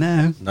now. Ain't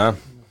now. No,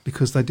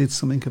 because they did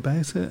something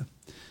about it.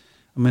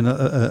 I mean,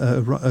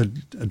 a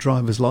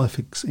driver's life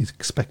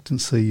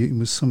expectancy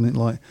was something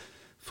like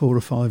 4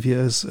 or 5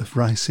 years of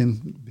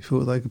racing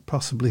before they could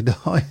possibly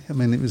die. I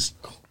mean, it was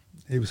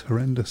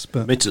horrendous.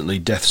 But admittedly,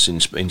 deaths in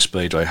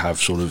Speedway have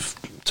sort of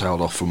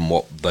tailed off from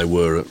what they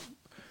were at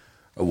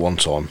one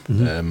time.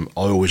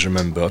 I always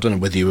remember, I don't know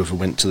whether you ever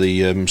went to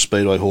the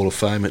Speedway Hall of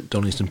Fame at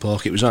Donington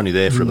Park. It was only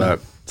there for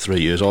about 3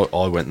 years.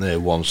 I went there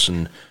once,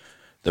 and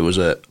there was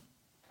most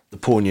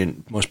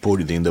poignant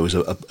thing, there was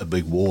a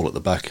big wall at the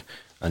back,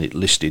 and it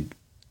listed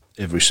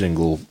every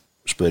single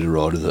Speedway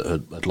rider that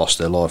had lost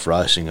their life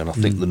racing, and I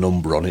think the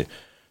number on it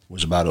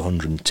was about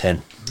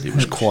 110. It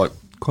was quite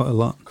a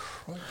lot.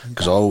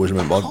 Because I always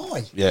remember...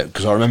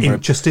 because I remember...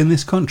 just in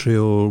this country,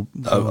 or...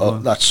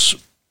 that's...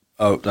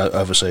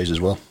 overseas as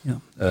well. Yeah.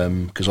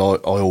 Because I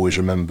always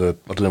remember,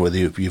 I don't know whether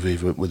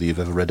you've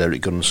ever read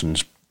Eric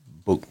Gunnarson's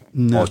book,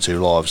 My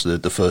Two Lives.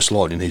 The first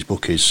line in his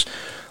book is,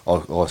 I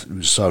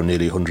was so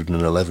nearly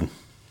 111.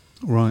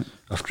 Right.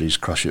 After his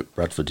crash at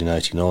Bradford in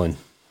 '89.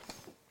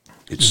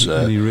 It's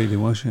and he really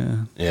was,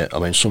 yeah. Yeah, I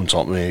mean,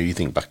 sometimes you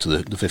think back to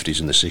the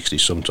 50s and the 60s.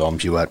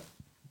 Sometimes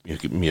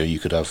you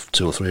could have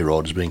 2 or 3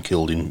 riders being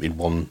killed in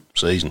one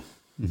season.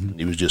 And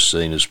he was just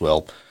seen as,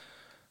 well,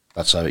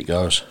 that's how it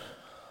goes.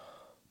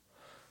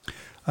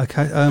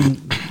 Okay,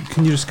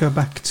 can you just go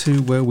back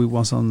to where we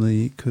was on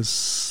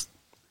because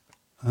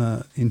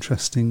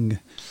interesting.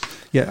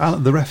 Yeah,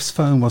 the ref's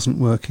phone wasn't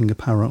working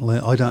apparently.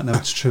 I don't know if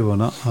it's true or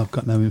not. I've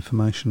got no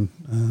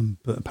information,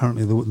 but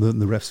apparently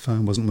the ref's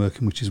phone wasn't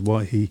working, which is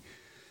why he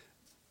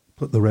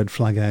put the red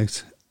flag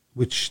out,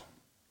 which,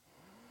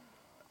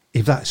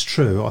 if that's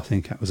true, I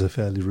think that was a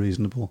fairly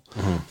reasonable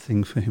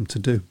thing for him to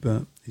do,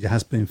 but he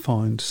has been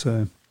fined,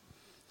 so...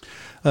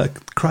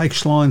 Craig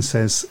Schlein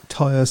says,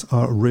 tyres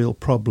are a real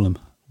problem.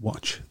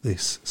 Watch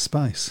this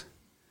space.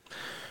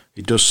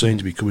 It does seem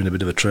to be becoming a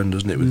bit of a trend,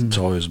 doesn't it, with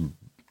tyres,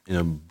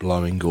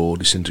 blowing or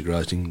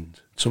disintegrating.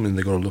 It's something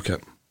they've got to look at.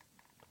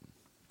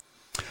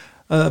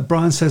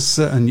 Brian says,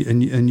 and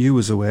you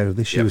was aware of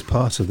this, you was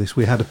part of this,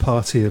 we had a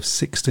party of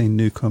 16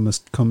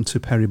 newcomers come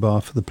to Perry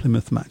Bar for the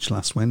Plymouth match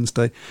last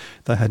Wednesday.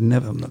 They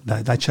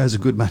chose a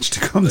good match to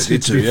come to be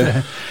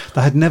fair.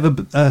 They had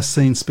never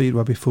seen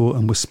Speedway before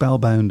and were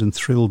spellbound and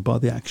thrilled by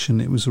the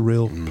action. It was a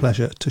real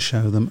pleasure to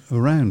show them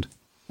around.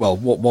 Well,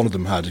 what one of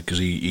them had, because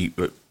he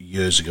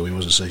years ago, he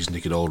was a season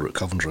ticket holder at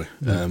Coventry.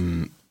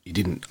 He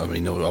didn't, I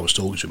was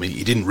talking to him,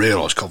 he didn't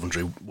realise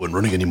Coventry weren't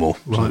running anymore.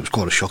 So it was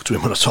quite a shock to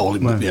him when I told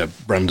him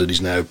that Brandon is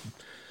now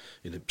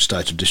in a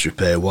state of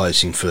disrepair,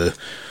 waiting for,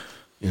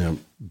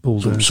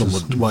 Bulldozers.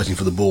 someone waiting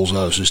for the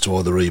bulldozers to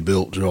either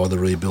rebuild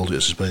it as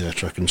a speedway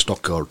track and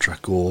stock car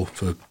track, or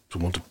for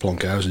someone to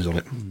plonk houses on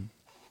it.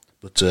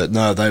 But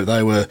no,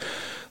 they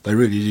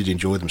really did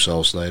enjoy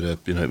themselves. They had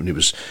and it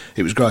was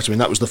great. I mean,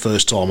 that was the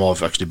first time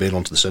I've actually been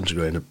onto the centre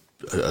green at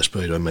a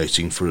speedway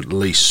meeting for at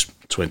least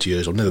 20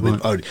 years. I've never been.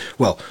 I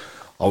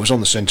was on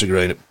the centre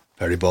green at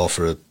Perry Bar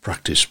for a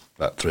practice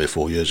about 3 or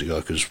 4 years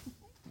ago because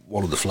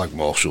one of the flag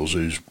marshals,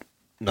 whose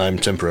name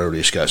temporarily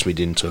escapes me,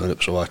 didn't turn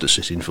up, so I had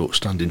to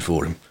stand in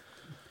for him.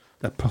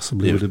 That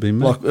possibly would have been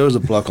me. There was a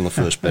bloke on the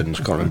first bend. I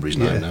can't remember his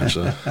name now.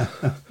 So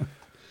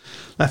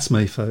that's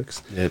me,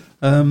 folks. yeah,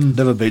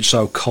 never been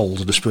so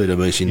cold at a speedway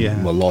meeting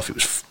in my life. It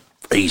was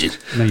freezing.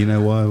 Now you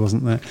know why I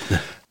wasn't there.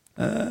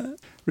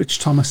 Rich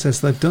Thomas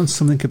says they've done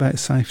something about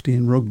safety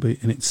in rugby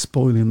and it's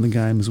spoiling the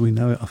game as we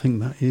know it. I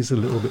think that is a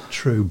little bit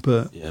true,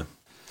 but yeah,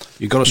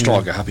 you've got to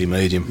strike a happy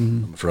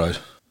medium. I'm afraid.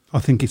 I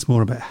think it's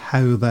more about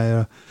how they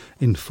are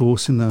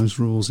enforcing those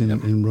rules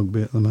in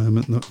rugby at the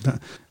moment.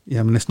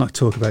 Let's not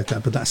talk about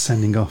that, but that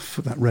sending off,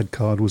 that red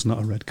card was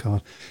not a red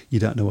card. You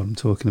don't know what I'm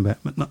talking about,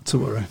 but not to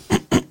worry.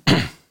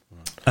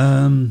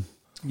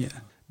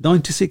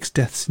 96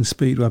 deaths in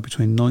Speedway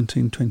between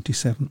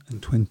 1927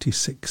 and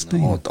 2016.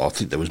 No, I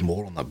think there was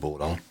more on that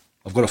board, Alan.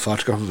 I've got a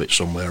photograph of it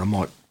somewhere. I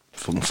might,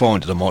 if I can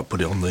find it, I might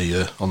put it on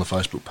the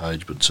Facebook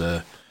page, but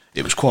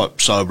it was quite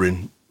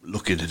sobering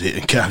looking at it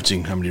and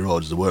counting how many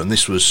riders there were. And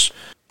this was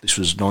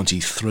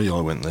 93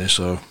 I went there,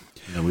 so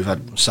we've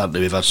had some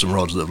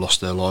riders that have lost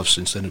their lives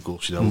since then, of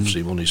course.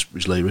 Obviously one is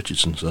Lee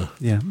Richardson. So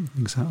yeah,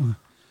 exactly.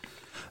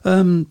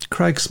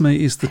 Craig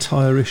Smee, is the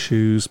tyre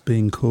issues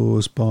being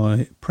caused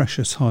by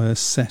pressure tyres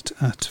set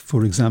at,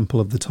 for example,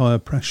 if the tyre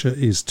pressure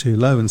is too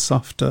low and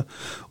softer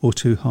or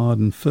too hard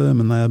and firm,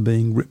 and they are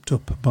being ripped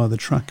up by the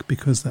track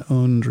because they're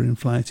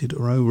underinflated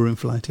or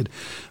overinflated?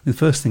 The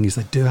first thing is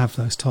they do have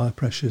those tyre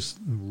pressures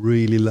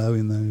really low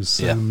in those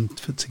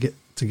to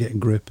get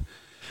grip,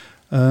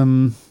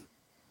 but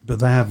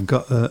they have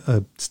got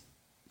a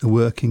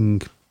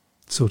working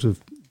sort of,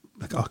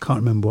 I can't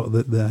remember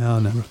what they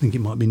are now. I think it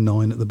might be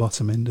 9 at the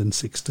bottom end and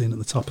 16 at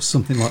the top, or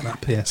something like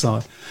that,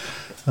 PSI.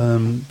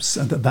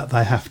 So that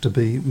they have to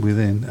be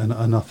within,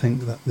 and I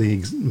think that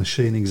the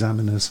machine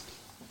examiners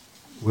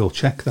will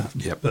check that.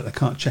 Yep. But they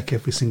can't check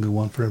every single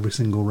one for every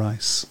single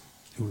race.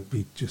 It would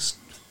be just,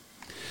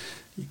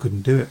 you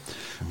couldn't do it.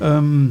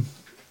 There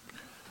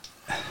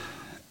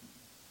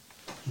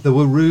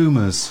were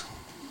rumours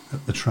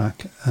at the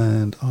track,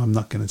 and I'm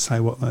not going to say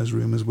what those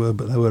rumours were,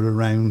 but they were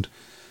around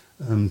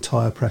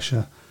tyre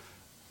pressure.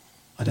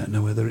 I don't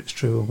know whether it's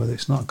true or whether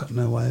it's not. I've got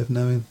no way of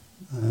knowing.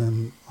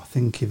 I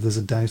think if there's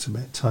a doubt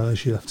about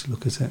tyres, you'll have to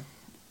look at it.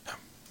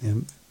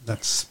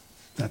 That's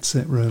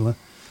it, really.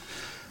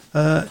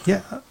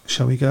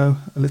 Shall we go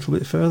a little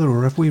bit further,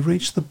 or have we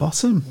reached the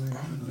bottom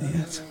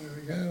yet? There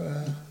we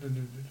go.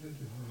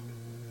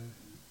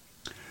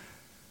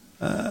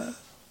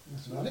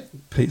 That's about it.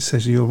 Pete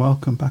says you're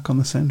welcome back on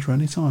the centre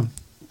anytime.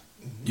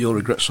 You'll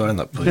regret saying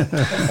that, Pete.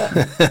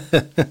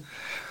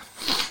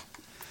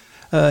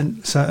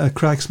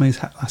 Craig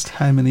Smith asked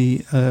how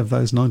many of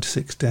those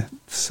 96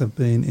 deaths have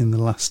been in the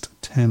last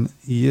 10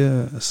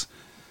 years.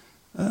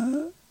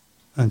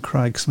 And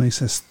Craig Smith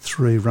says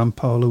 3.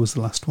 Rampola was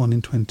the last one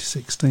in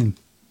 2016.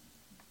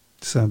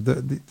 So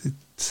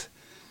it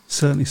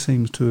certainly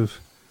seems to have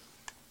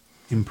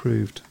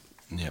improved.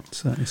 Yep.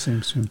 Certainly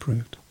seems to have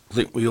improved. I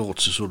think we ought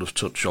to sort of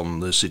touch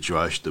on the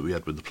situation that we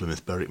had with the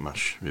Plymouth-Berwick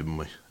match, haven't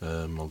we?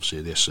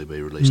 Obviously, the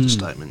SCB released a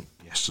statement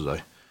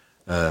yesterday.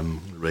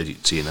 Read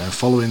it to you now.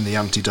 Following the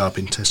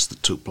anti-doping tests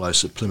that took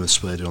place at Plymouth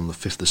Speedway on the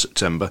 5th of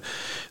September,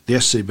 the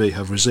SCB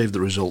have received the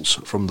results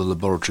from the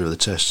laboratory of the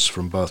tests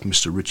from both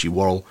Mr Richie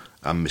Worrell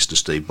and Mr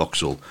Steve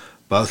Boxall.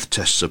 Both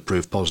tests have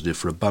proved positive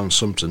for a banned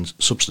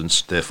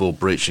substance, therefore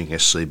breaching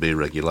SCB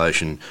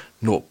regulation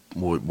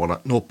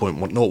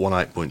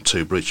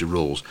 0.18.2 breach of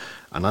rules,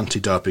 an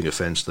anti-doping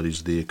offence that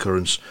is the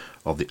occurrence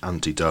of the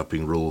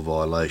anti-doping rule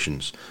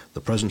violations,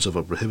 the presence of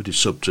a prohibited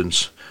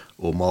substance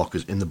or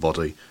markers in the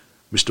body.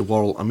 Mr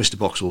Worrell and Mr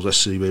Boxall's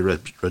SCB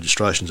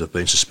registrations have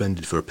been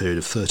suspended for a period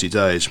of 30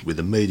 days with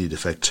immediate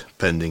effect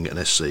pending an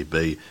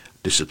SCB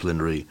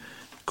disciplinary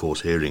court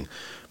hearing.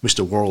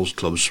 Mr Worrell's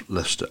clubs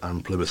Leicester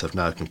and Plymouth have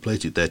now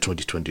completed their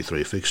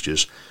 2023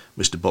 fixtures.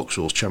 Mr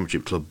Boxall's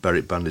Championship club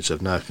Berwick Bandits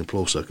have now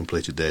also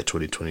completed their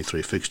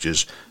 2023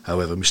 fixtures.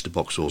 However, Mr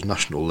Boxall's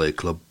National League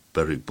club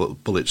Berwick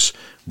Bullets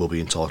will be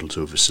entitled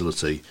to a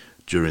facility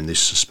during this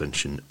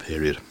suspension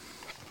period.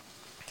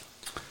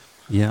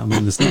 Yeah, I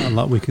mean, there's not a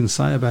lot we can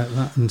say about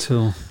that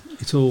until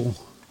it all...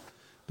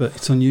 But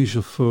it's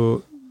unusual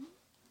for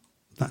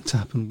that to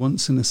happen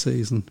once in a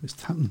season.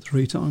 It's happened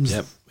 3 times.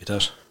 Yep, it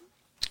has.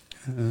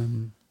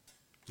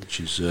 Which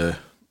is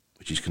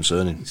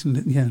concerning. It's,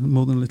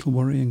 more than a little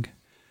worrying.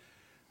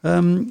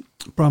 Brian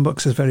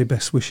Buck says very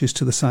best wishes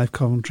to the Safe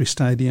Coventry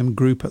Stadium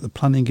group at the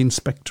Planning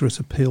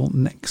Inspectorate appeal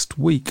next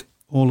week.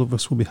 all of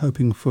us will be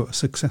hoping for a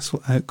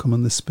successful outcome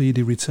and the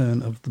speedy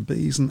return of the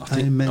bees. And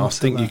amen. I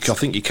think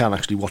you can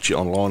actually watch it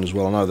online as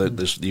well. I know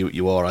that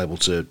you are able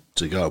to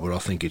go, but I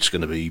think it's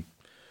going to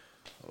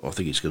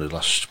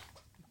last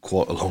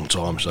quite a long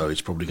time. So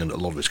it's probably a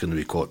lot of it's going to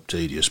be quite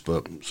tedious.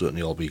 But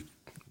certainly I'll be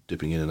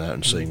dipping in and out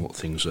and seeing what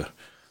things are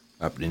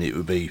happening.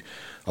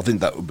 I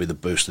think that would be the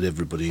boost that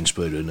everybody in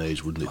Speedway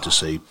needs, wouldn't it, to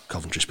see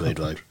Coventry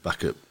Speedway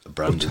back at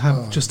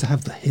Brandon. Just to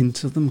have the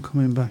hint of them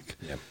coming back.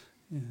 Yeah.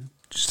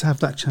 Just to have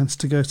that chance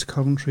to go to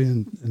Coventry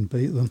and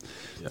beat them.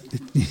 Yeah.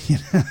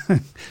 But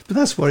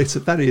that's what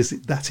that is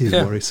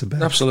what it's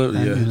about.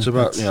 Absolutely, yeah. It's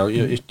about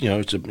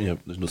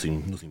there's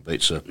nothing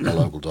beats a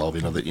local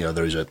derby.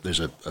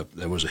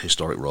 There was a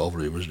historic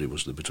rivalry, wasn't it?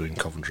 Was between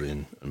Coventry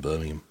and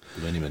Birmingham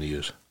for many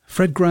years.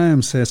 Fred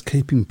Graham says,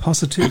 keeping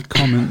positive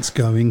comments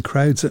going,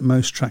 crowds at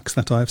most tracks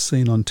that I've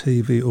seen on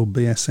TV or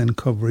BSN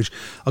coverage.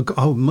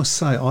 I must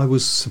say, I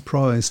was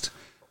surprised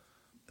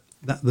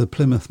that the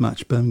Plymouth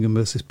match, Birmingham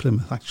versus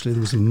Plymouth, actually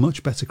there was a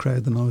much better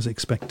crowd than I was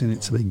expecting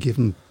it to be,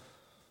 given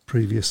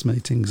previous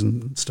meetings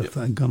and stuff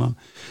that had gone on.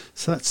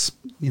 So that's,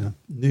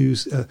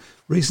 news,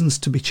 reasons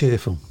to be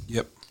cheerful.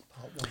 Yep.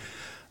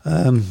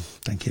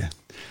 Thank you.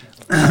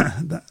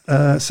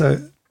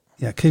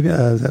 Keep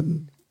it.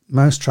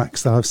 Most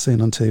tracks that I've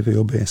seen on TV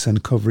or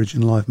BSN coverage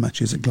in live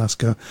matches at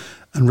Glasgow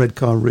and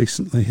Redcar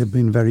recently have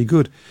been very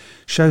good.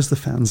 Shows the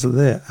fans are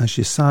there. As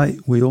you say,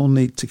 we all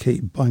need to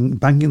keep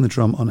banging the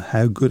drum on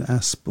how good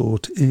our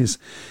sport is.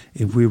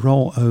 If we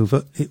roll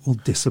over, it will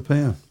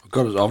disappear.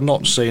 I've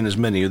not seen as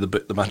many of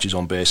the matches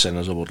on BSN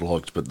as I would have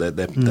liked, but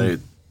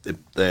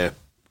their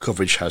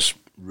coverage has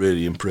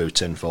really improved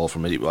tenfold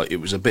from it.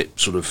 It was a bit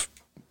sort of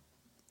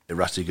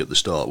erratic at the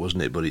start,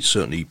 wasn't it? But it's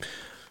certainly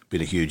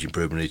been a huge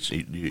improvement.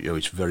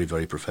 It's very,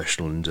 very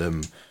professional,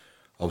 and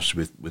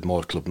obviously with my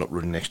club not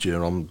running next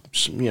year, I'm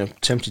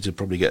tempted to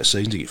probably get a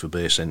season ticket for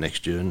BSN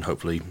next year and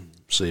hopefully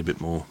see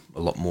a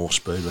lot more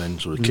Speedway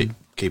and sort of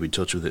keep in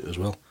touch with it as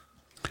well.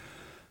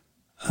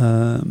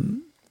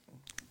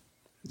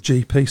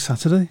 GP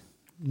Saturday,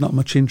 not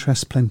much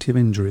interest, plenty of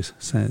injuries,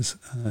 says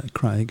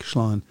Craig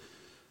Schlein.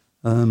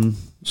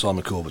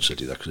 Simon Corbett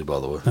said it actually, by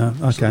the way.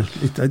 Okay.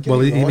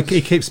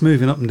 He keeps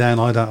moving up and down.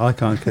 I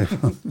can't keep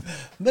on.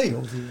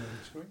 Neil's the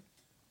screen.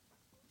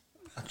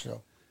 Actually.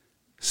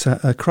 So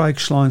Craig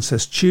Schlein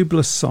says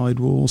tubeless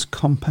sidewalls,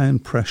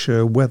 compound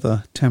pressure,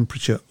 weather,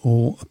 temperature,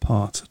 all a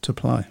part to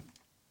play.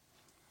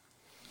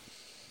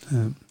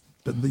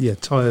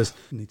 But tyres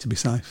need to be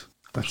safe.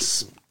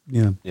 That's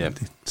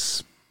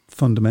it's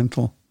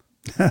fundamental.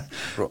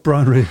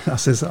 Brian Reed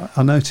says,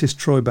 I noticed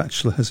Troy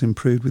Batchelor has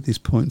improved with his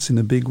points in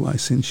a big way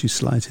since you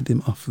slated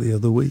him off the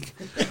other week.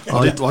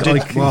 I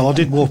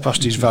did walk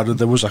past his van and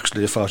there was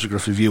actually a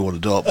photograph of you on a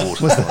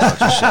dartboard.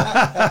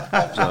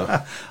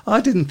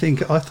 I didn't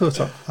think. I thought.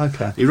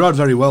 Okay. He rode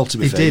very well. To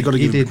be fair,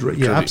 he did.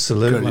 Yeah,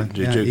 absolutely.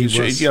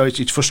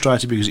 It's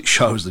frustrating because it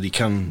shows that he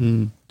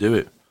can do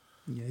it.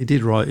 Yeah, he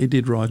did ride. He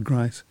did ride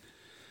great.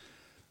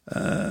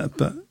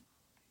 But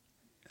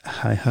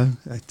hey ho,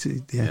 it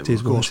is.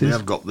 Of course, we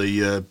have got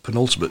the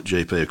penultimate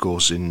GP, of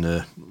course,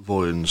 in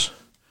Voyens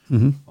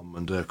on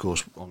Monday. Of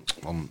course,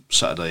 on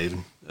Saturday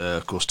even.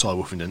 Of course, Ty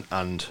Woofington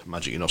and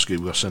Magic Ionoski.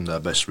 We'll send our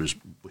best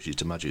wishes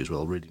to Magic as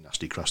well. Really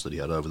nasty crash that he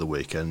had over the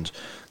weekend.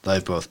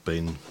 They've both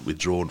been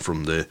withdrawn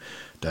from the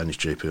Danish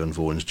GP on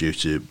Voyens due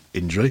to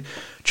injury.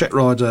 Czech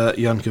rider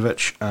Jan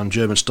Kovac and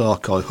German star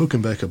Kai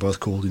Hülkenberg are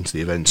both called into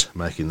the event,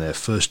 making their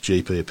first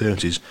GP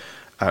appearances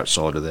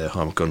outside of their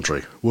home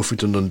country.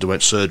 Woofington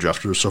underwent surgery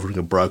after suffering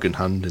a broken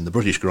hand in the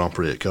British Grand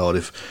Prix at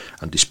Cardiff,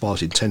 and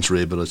despite intense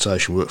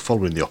rehabilitation work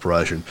following the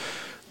operation,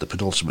 the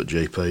penultimate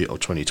GP of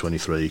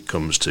 2023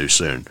 comes too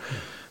soon.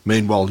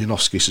 Meanwhile,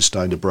 Ionoski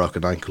sustained a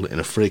broken ankle in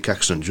a freak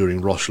accident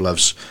during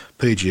Rochlev's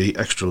PGE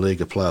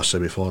Extra-Liga playoff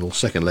semi-final,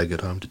 second leg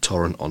at home to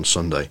Torrent on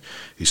Sunday.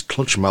 His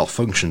clutch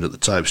malfunctioned at the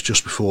tapes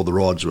just before the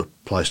riders were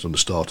placed under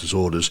starters'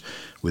 orders,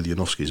 with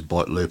Ionoski's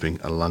bike looping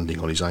and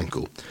landing on his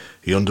ankle.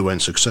 He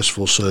underwent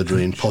successful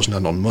surgery in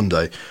Poznan on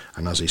Monday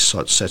and has his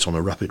sights set on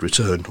a rapid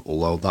return,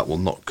 although that will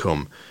not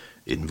come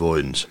in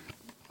Voyens.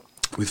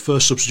 With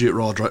first substitute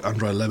rider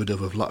Andrei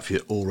Lebedov of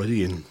Latvia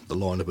already in the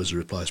lineup as a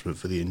replacement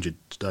for the injured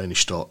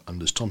Danish star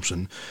Anders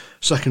Thompson,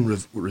 second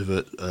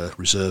reserve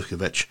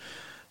Kovac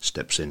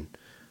steps in.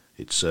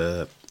 It's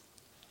going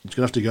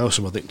to have to go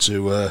some, I think,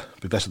 to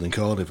be better than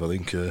Cardiff, I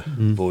think,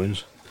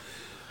 Voyens.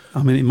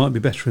 I mean, it might be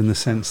better in the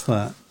sense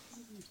that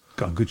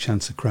got a good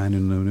chance of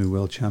crowning a new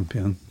world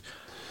champion.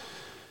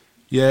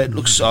 Yeah, it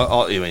looks.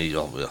 I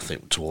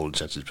think to all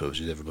intents and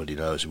purposes, everybody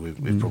knows.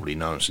 We've probably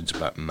known since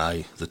about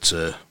May that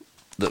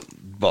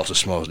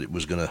Bottas Smolsnik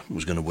was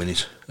gonna win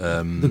it.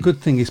 The good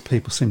thing is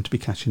people seem to be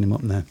catching him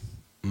up now.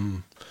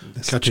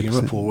 Catching him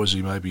up, or was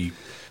he maybe?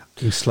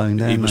 He was slowing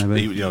down.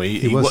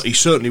 He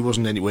certainly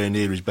wasn't anywhere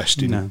near his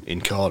best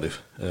in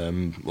Cardiff.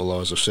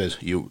 Although, as I've said,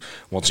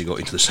 once he got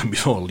into the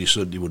semi-final, you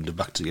certainly wouldn't have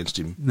backed against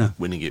him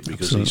winning it,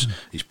 because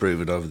he's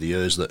proven over the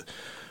years that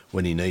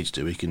when he needs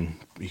to, he can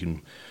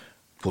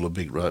pull a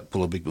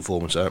big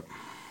performance out.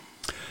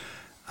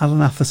 Alan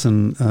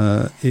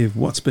Atherson, if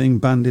what's being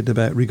bandied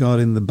about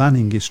regarding the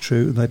banning is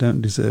true, they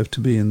don't deserve to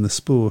be in the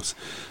sport.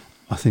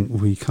 I think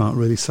we can't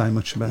really say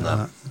much about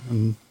that.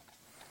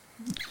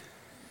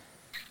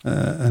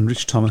 And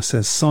Rich Thomas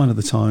says, sign of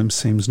the times,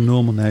 seems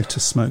normal now to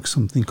smoke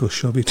something or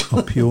shove it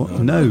up your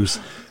nose.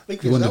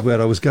 You wondered where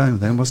I was going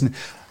then, wasn't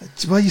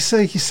it? Well, you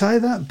say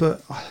that,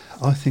 but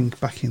I think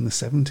back in the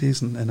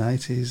 70s and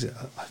 80s,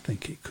 I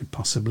think it could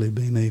possibly have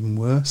been even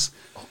worse.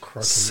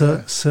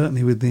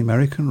 Certainly with the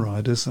American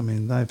riders. I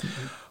mean, they've...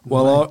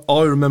 Well,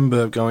 I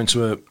remember going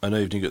to an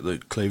evening at the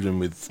Cleveland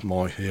with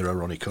my hero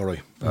Ronnie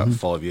Corrie about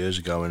 5 years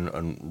ago,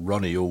 and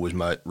Ronnie always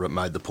made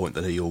the point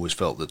that he always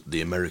felt that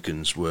the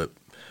Americans were,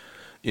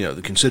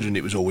 considering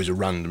it was always a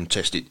random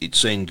test, it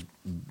seemed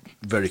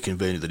very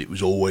convenient that it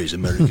was always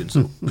Americans,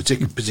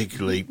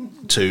 particularly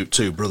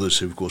two brothers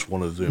who, of course,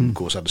 one of them, of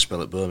course, had to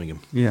spell at Birmingham,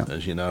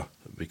 as you know,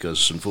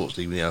 because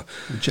unfortunately,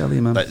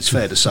 Jellyman. It's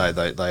fair to say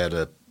they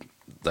had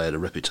a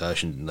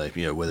reputation, didn't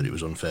they? Whether it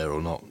was unfair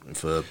or not,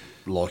 for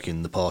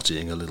liking the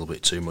partying a little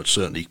bit too much.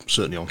 Certainly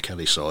on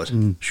Kelly's side,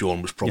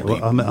 Sean was probably.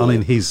 Yeah, well, I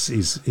mean, he's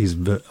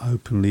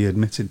openly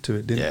admitted to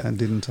it,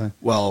 didn't he?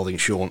 Well, I think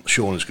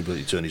Sean has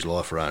completely turned his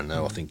life around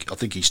now. I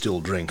think he still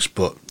drinks,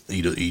 but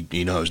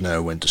he knows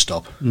now when to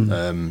stop.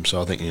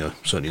 So I think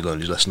certainly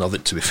learned his lesson. I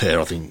think, to be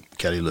fair, I think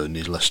Kelly learned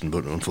his lesson,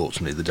 but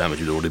unfortunately the damage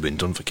had already been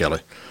done for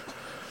Kelly.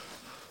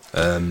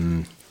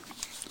 But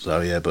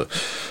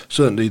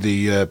certainly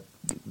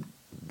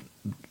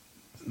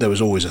there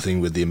was always a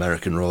thing with the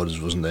American riders,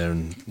 wasn't there?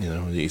 And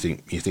you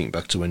think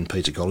back to when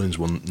Peter Collins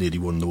nearly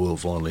won the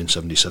world final in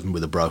 '77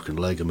 with a broken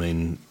leg. I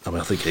mean,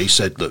 I think he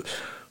said that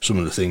some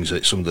of the things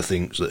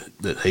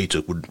that he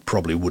took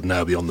would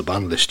now be on the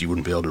ban list. You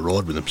wouldn't be able to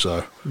ride with them.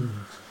 So,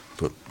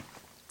 but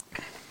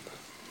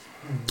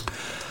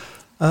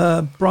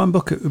Brian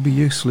Bucket would be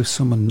useful if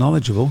someone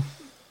knowledgeable.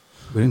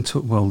 We didn't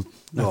talk well.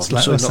 Not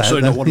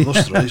one of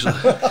us three.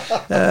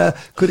 So.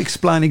 Could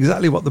explain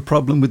exactly what the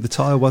problem with the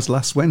tyre was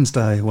last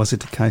Wednesday. Was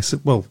it a case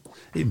of,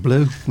 it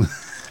blew?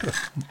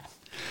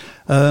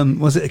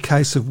 Was it a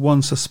case of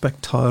one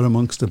suspect tyre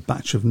amongst a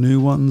batch of new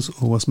ones,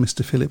 or was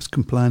Mr. Phillips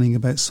complaining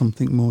about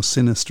something more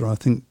sinister? I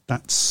think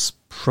that's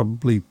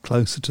probably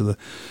closer to the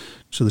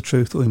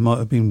truth, or he might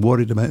have been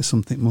worried about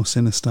something more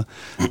sinister.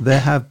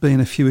 There have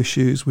been a few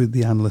issues with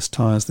the Analyst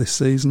tyres this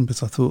season,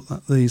 but I thought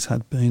that these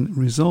had been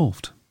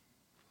resolved.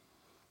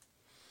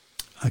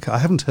 Okay, I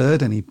haven't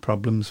heard any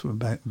problems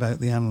about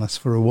the Analyst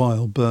for a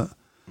while, but...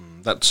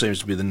 that seems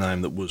to be the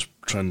name that was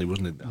trendy,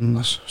 wasn't it, the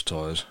Analyst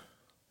tyres?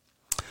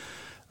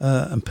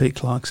 And Pete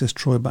Clark says,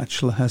 Troy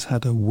Batchelor has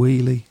had a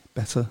wheelie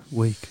better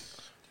week.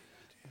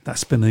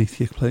 That's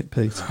beneath you,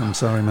 Pete. I'm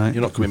sorry, mate.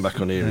 You're not coming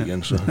back on here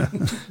again, so...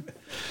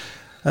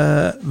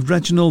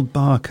 Reginald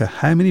Barker,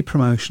 how many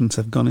promotions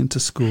have gone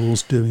into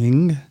schools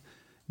doing...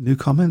 New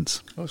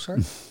comments? Oh,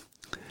 sorry.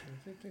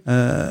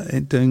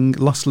 Doing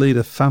lost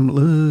leader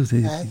family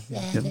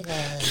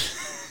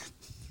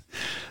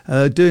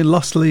doing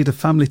lost leader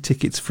family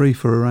tickets free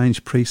for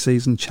arranged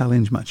pre-season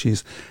challenge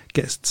matches,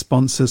 get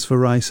sponsors for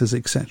races,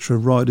 etc.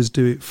 Riders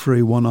do it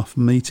free one-off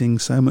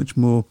meetings. So much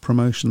more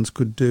promotions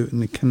could do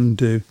and it can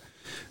do.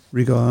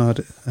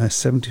 Regard a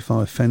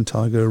 75 Fen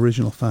Tiger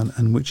original fan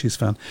and Witches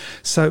fan.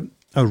 So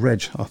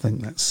Reg, I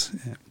think that's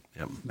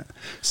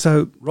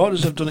So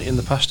riders have done it in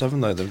the past, haven't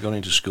they? They've gone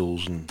into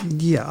schools and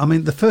I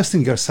mean, the first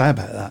thing you got to say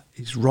about that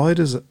is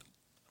riders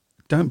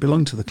don't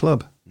belong to the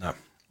club. No,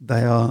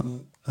 they are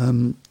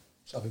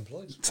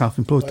self-employed.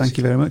 Self-employed. Thank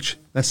you very much.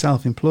 They're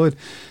self-employed,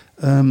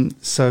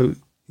 so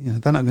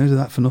they're not going to do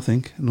that for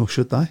nothing, nor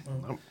should they.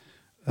 No.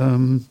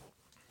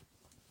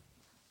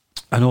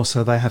 And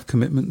also they have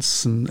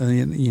commitments,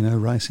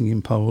 and racing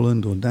in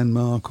Poland or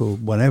Denmark or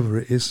whatever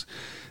it is.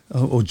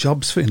 Or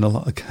jobs in a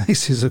lot of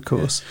cases, of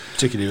course. Yeah,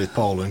 particularly with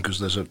Poland, because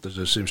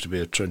there seems to be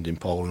a trend in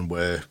Poland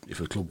where if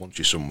a club wants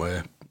you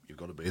somewhere, you've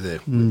got to be there.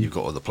 You've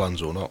got other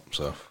plans or not.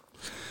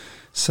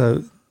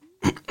 So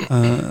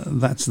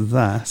that's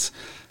that.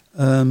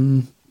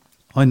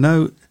 I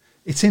know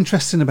it's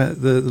interesting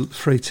about the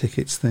free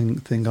tickets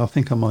thing. I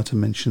think I might have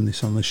mentioned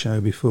this on the show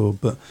before,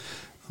 but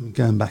I'm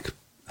going back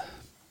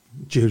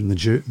during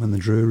when the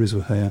Drury's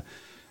were here.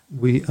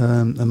 We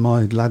and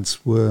my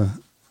lads were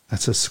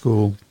at a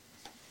school.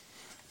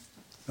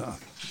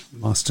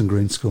 Marston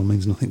Green School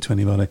means nothing to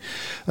anybody,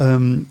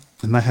 and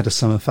they had a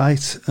summer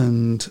fete,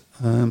 and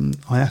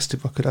I asked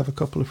if I could have a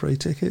couple of free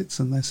tickets,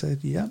 and they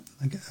said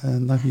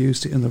and they've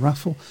used it in the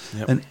raffle.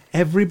 And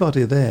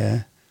everybody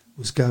there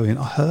was going,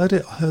 I heard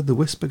the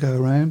whisper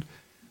go around,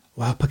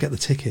 well, I hope I get the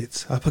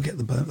tickets, I hope I get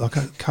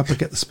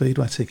the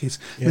Speedway tickets.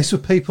 These were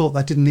people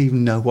that didn't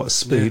even know what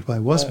Speedway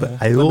was,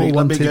 but they all wanted.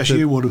 Let me guess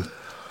you would have.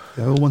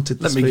 They all wanted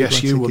the Speedway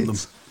tickets. You won them.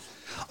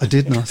 I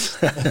did not.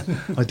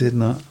 I did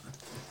not.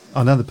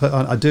 I know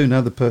I do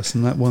know the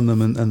person that won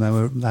them, and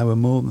they were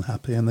more than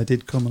happy, and they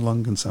did come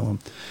along and so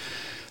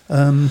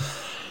on.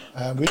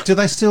 Do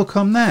they still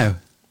come now?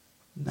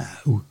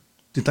 No.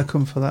 Did they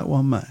come for that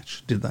one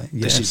match? Did they?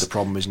 Yes. This is the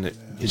problem, isn't it?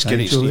 It's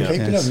getting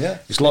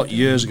it's like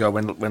years ago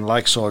when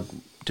Lakeside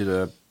did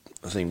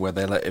I think, where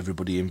they let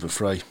everybody in for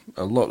free.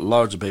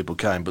 Loads of people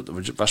came, but the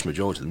vast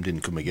majority of them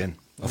didn't come again.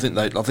 I think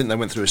they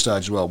went through a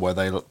stage as well where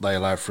they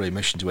allowed free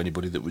admission to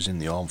anybody that was in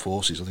the armed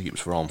forces. I think it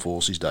was for Armed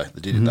Forces Day.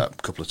 They did that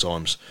a couple of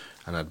times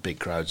and had big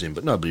crowds in,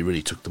 but nobody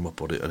really took them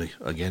up on it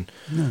again.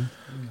 No.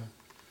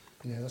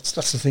 Yeah, that's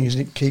the thing,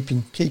 isn't it?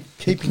 Keeping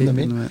them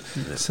in.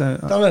 So,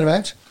 Don't let them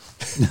out.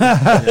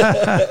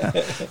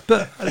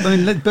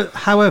 but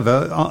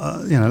however,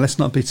 let's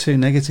not be too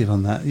negative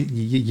on that.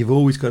 You've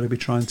always got to be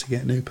trying to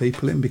get new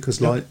people in because,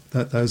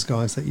 those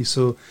guys that you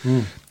saw,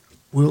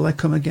 will they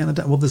come again?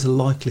 Well, there's a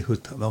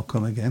likelihood that they'll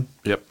come again.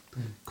 Yep,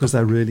 because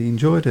they really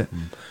enjoyed it.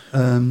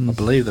 I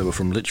believe they were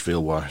from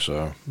Lichfield way,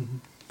 so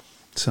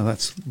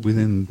that's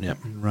within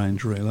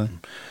range, really.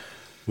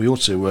 We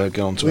ought to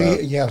go on to. I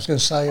was going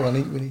to say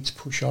we need to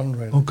push on.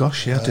 Really. Oh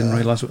gosh, I didn't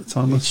realise what the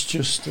time was. It's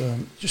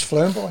just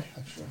flown by,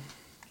 actually.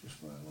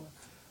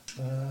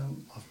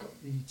 I've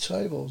got the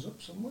tables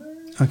up somewhere.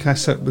 Okay,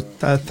 so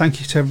thank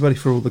you to everybody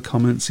for all the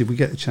comments. If we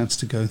get a chance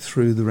to go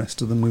through the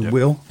rest of them, we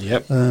will.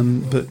 Yep.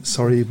 But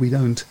sorry, if we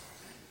don't.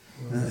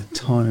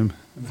 Time.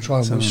 Try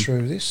and whiz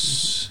through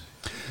this.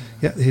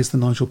 Yeah, here's the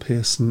Nigel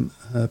Pearson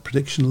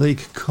Prediction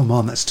League. Come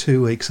on, that's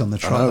 2 weeks on the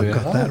trot. I've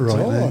got that right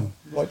there.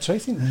 Right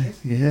teeth in.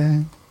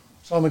 Yeah.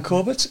 Simon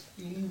Corbett,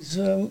 he's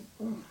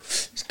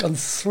gone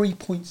 3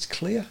 points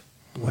clear.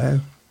 Wow.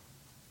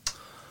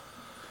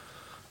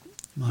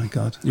 My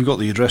God. You've got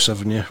the address,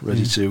 haven't you?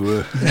 Ready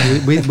to...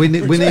 we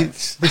need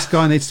this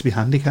guy needs to be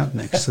handicapped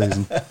next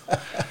season.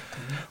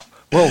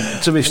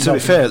 Well, to be fair,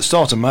 at the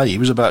start of May, he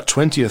was about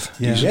 20th.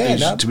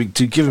 Yeah.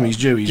 To give him his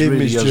due, he's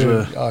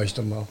He's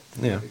done well.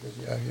 Yeah.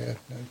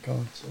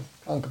 No,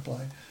 can't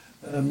complain.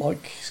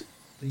 Mike,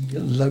 the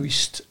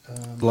lowest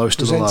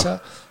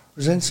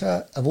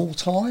presenter of all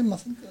time, I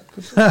think that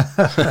could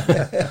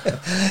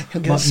be.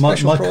 He'll get a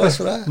special prize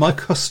for that. My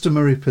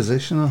customary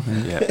position, I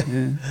think.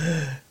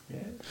 Yeah.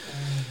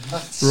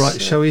 Right,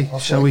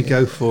 shall we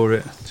go for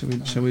it?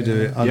 Shall we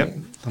do it? Yep.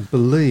 I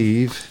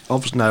believe.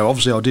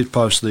 Obviously, I did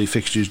post the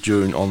fixtures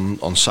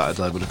on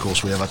Saturday, but of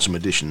course we have had some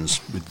additions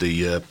with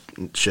the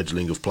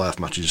scheduling of playoff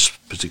matches,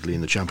 particularly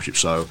in the Championship.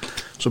 So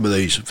some of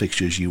these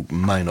fixtures you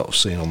may not have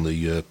seen on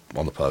the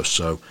post.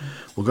 So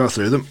we'll go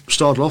through them.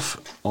 Start off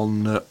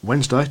on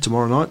Wednesday,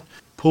 tomorrow night.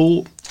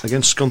 Poole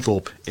against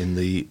Scunthorpe in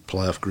the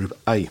playoff Group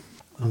A.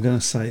 I'm going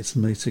to say it's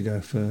me to go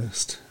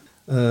first.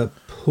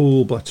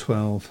 Poole by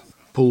 12.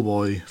 Poole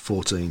by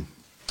 14.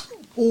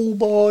 Poole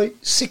by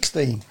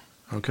 16.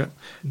 Okay.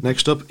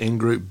 Next up in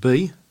Group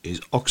B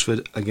is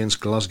Oxford against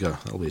Glasgow.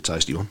 That'll be a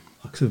tasty one.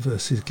 Oxford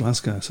versus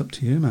Glasgow. It's up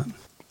to you, Matt.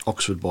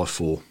 Oxford by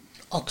 4.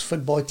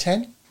 Oxford by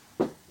 10.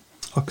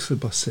 Oxford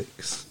by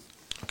 6.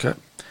 Okay.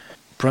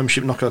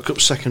 Premiership Knockout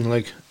Cup second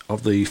leg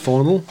of the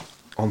final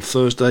on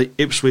Thursday.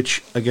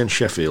 Ipswich against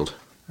Sheffield.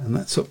 And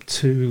that's up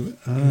to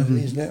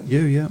isn't it?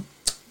 you, yeah.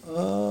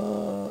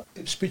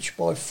 Ipswich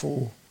by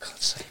 4.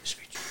 Can't say Ipswich.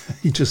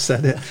 You just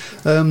said it.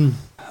 I'm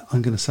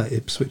going to say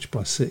Ipswich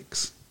by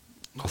 6.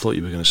 I thought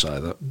you were going to say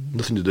that.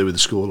 Nothing to do with the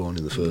scoreline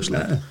in the first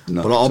leg.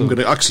 Not But I'm going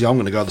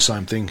to go the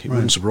same thing. It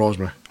wouldn't surprise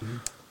me.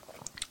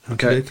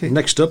 Okay.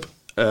 Next up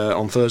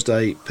on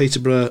Thursday,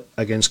 Peterborough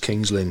against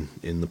Kings Lynn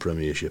in the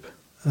Premiership.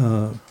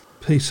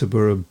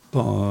 Peterborough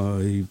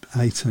by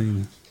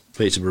 18.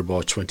 Peterborough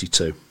by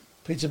 22.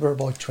 Peterborough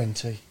by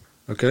 20.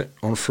 Okay.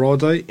 On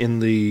Friday in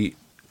the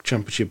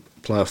Championship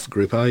playoff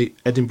Group A,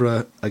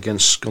 Edinburgh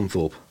against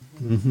Scunthorpe.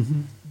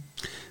 Mm-hmm.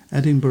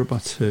 Edinburgh by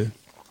 2.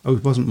 Oh,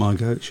 it wasn't my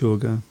go, it's your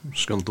go.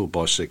 Scunthorpe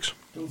by 6.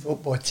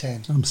 Scunthorpe by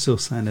 10. I'm still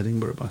saying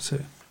Edinburgh by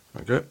 2.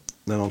 Okay.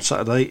 Then on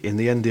Saturday in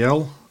the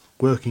NDL,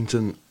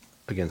 Workington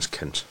against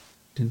Kent.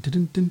 Dun, dun,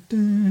 dun, dun,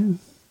 dun.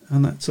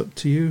 And that's up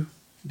to you,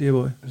 dear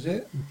boy. Is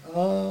it?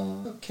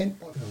 Kent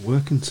by 4.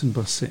 Workington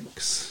by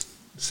 6.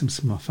 Seems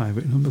to be my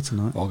favourite number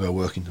tonight. I'll go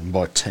Workington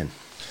by 10.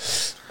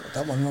 Got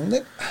that one wrong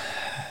there.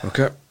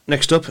 Okay.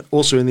 Next up,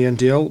 also in the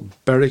NDL,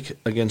 Berwick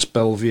against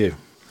Bellevue.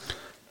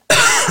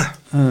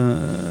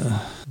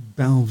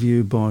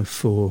 Bellevue by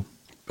 4.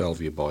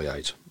 Bellevue by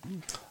 8.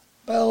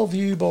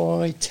 Bellevue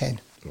by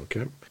 10.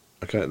 Okay.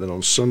 Okay, then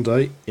on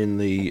Sunday in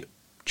the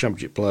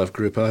Championship playoff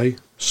Group A,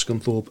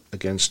 Scunthorpe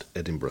against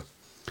Edinburgh.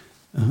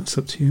 It's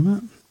up to you,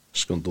 Matt.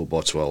 Scunthorpe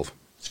by 12.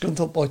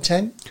 Scunthorpe by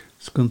 10.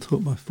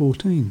 Scunthorpe by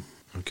 14.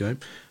 Okay.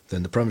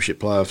 Then the Premiership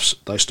playoffs,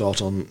 they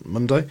start on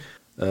Monday.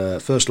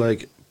 First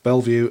leg,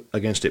 Bellevue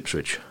against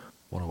Ipswich.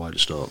 What a way to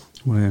start.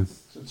 Where?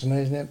 So it's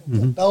amazing,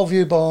 isn't it?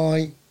 Bellevue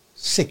by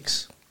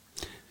 6.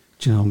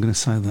 Do you know, I'm going to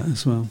say that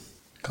as well.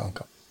 Can't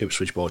go.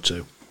 Ipswich by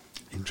 2.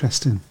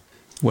 Interesting.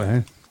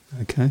 Where?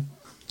 Okay.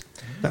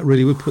 That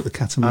really would put the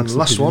cat amongst the And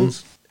last one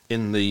pigeons.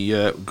 in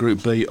the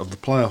Group B of the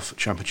playoff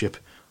Championship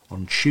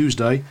on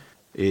Tuesday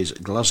is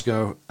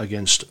Glasgow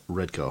against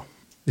Redcar.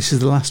 This is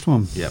the last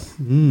one. Yeah.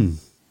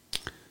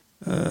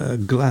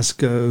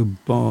 Glasgow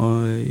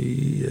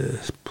by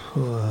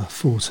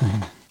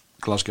 14.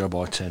 Glasgow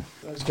by 10.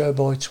 Let's go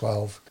by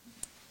 12.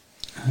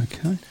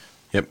 Okay.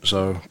 Yep,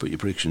 so put your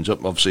predictions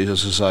up. Obviously,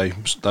 as I say,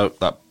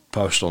 that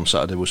post on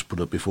Saturday was put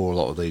up before a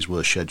lot of these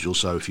were scheduled,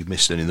 so if you've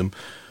missed any of them,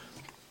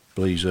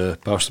 please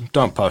post them.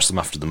 Don't post them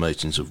after the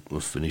meetings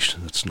have finished.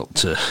 That's not.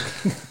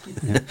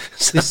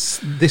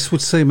 This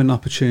would seem an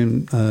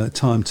opportune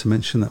time to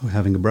mention that we're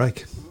having a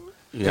break.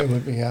 Yep. It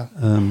would be, yeah.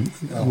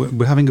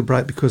 We're having a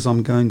break because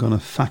I'm going on a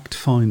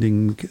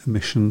fact-finding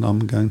mission.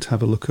 I'm going to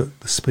have a look at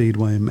the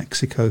Speedway in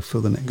Mexico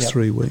for the next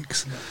 3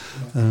 weeks.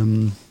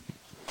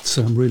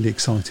 So I'm really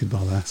excited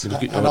by that.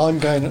 And I'm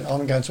going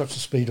to watch the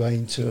Speedway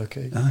in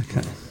Turkey.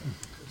 Okay.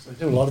 They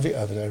do a lot of it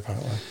over there,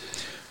 apparently.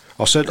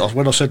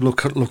 When I said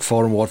look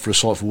far and wide for a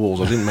sight for walls,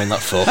 I didn't mean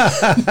that far.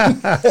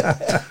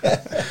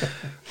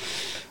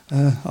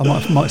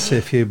 I might see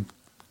a few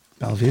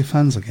Belview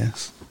fans, I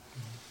guess.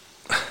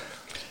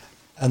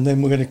 And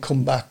then we're going to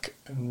come back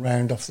and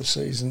round off the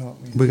season,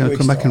 aren't we? We're going to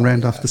come back and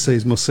round off the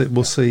season.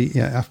 We'll see.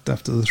 Yeah,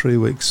 after the 3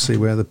 weeks, see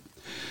where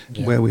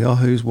we are,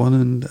 who's won,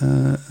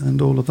 and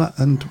all of that,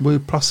 and we'll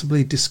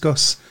possibly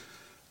discuss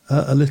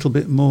a little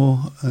bit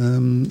more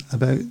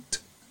about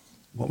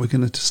what we're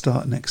going to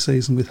start next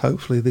season with.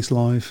 Hopefully, this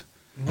live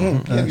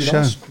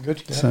show.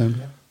 Good. Yeah, So,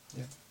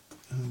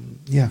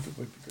 yeah.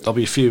 There'll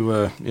be a few.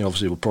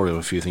 Obviously, we'll probably have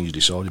a few things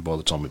decided by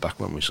the time we're back,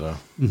 won't we? So,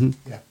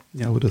 Yeah,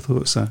 I would have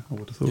thought so.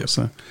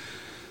 So.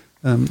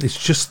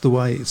 It's just the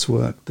way it's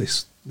worked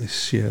this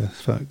year,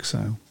 folks.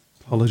 So,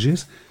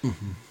 apologies.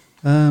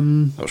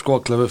 that was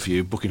quite clever for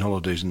you booking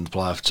holidays in the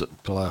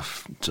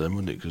playoff term,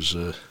 wasn't it? Because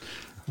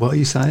what are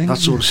you saying? that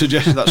sort of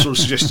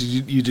suggested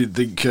you didn't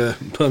think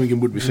Birmingham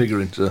would be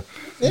figuring. So.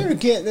 There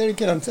again.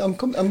 I'm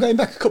going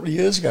back a couple of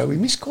years ago. We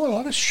missed quite a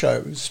lot of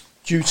shows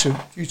due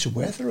to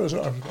weather, or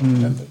I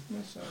remember.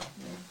 So,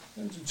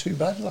 it wasn't too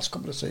bad the last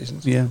couple of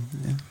seasons. Yeah.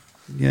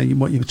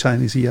 What you're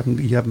saying is you haven't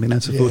been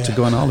able to afford to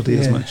go on holiday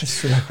as much. That's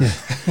true.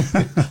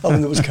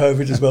 There was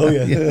COVID as well.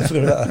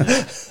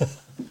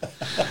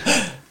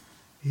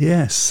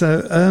 Yes.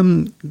 So,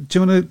 do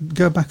you want to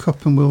go back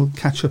up and we'll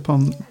catch up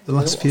on the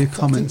last few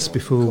comments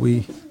before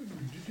we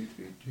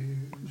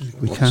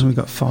can? We've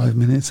got 5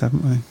 minutes,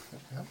 haven't we?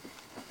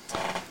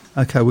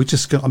 Okay.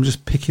 I'm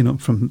just picking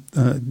up from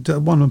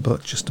one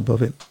above, just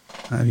above it.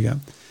 There you go.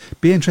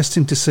 Be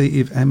interesting to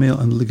see if Emil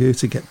and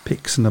Laguta get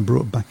picks and are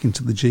brought back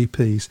into the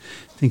GPs.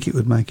 Think it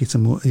would make it a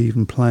more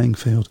even playing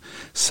field.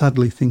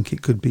 Sadly, think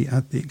it could be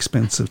at the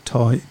expense of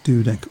Ty,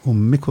 Dudek or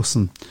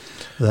Mikkelsen.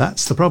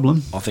 That's the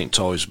problem. I think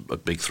Ty's a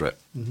big threat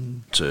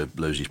to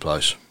lose his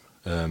place.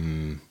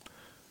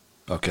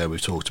 Okay,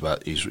 we've talked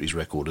about his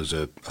record as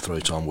a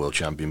 3-time world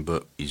champion,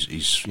 but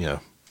he's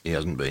he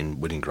hasn't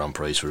been winning Grand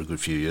Prix for a good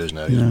few years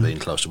now. He hasn't been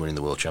close to winning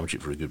the World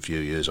Championship for a good few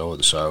years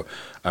either. So,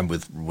 and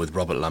with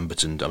Robert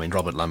Lambert,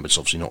 Robert Lambert's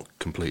obviously not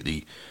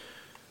completely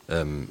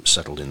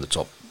settled in the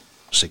top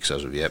 6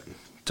 as of yet.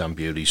 Dan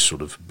Bewley's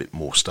sort of a bit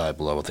more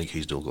stable, though I think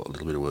he's still got a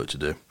little bit of work to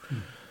do.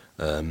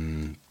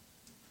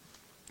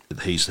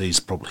 He's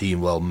probably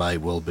may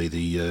well be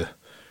the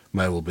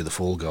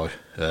fall guy.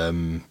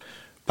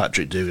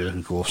 Patrick Duda,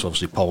 of course,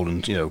 obviously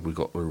Poland. We've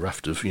got a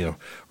raft of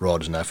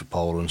riders now for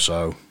Poland,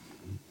 so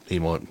he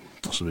might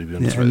possibly be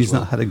under threat. And he's as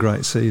well. not had a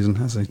great season,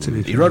 has he?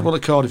 He rode well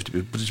at Cardiff,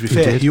 but to be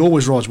fair, he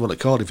always rides well at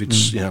Cardiff.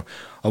 It's I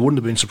wouldn't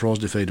have been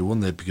surprised if he'd have won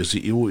there because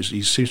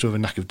he seems to have a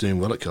knack of doing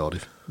well at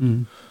Cardiff.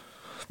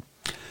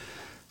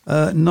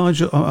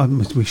 Nigel,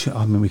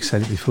 we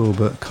said it before,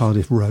 but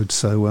Cardiff rode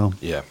so well.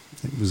 Yeah,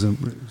 it was a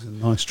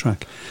nice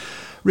track.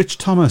 Rich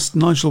Thomas,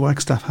 Nigel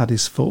Wagstaff had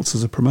his faults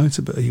as a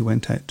promoter, but he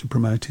went out to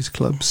promote his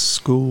clubs,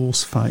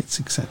 schools, fights,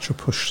 etc.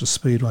 Pushed the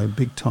Speedway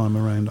big time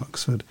around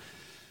Oxford.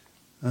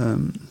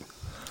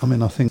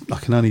 I think I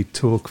can only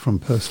talk from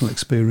personal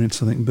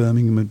experience. I think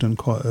Birmingham have done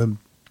quite a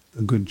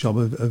good job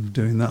of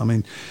doing that.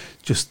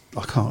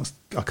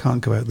 I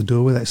can't go out the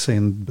door without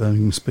seeing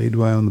Birmingham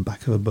Speedway on the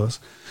back of a bus.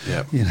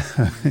 Yeah,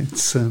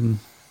 it's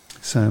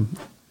so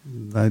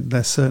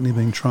they're certainly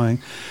been trying.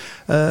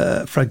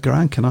 Fred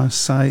Grant, can I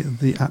say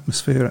the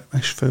atmosphere at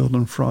Ashfield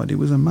on Friday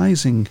was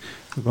amazing.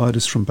 The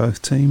riders from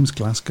both teams,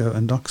 Glasgow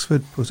and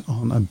Oxford, put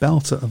on a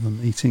belter of a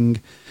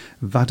meeting.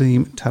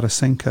 Vadim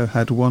Tarasenko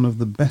had one of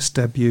the best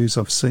debuts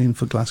I've seen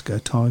for Glasgow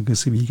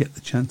Tigers. If you get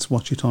the chance,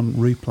 watch it on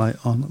replay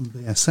on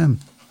BSM.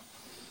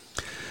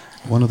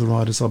 One of the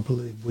riders I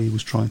believe we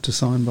was trying to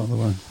sign, by the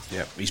way.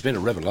 Yeah, he's been a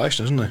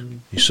revelation, hasn't he?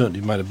 He's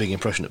certainly made a big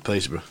impression at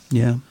Peterborough.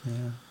 Yeah.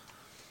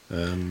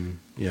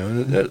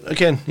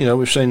 Again,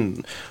 we've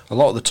seen a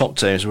lot of the top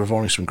teams are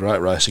providing some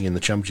great racing in the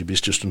Championship. It's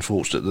just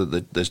unfortunate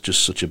that there's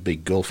just such a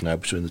big gulf now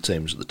between the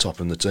teams at the top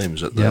and the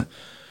teams at the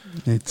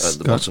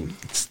bottom.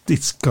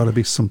 It's got to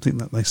be something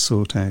that they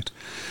sort out.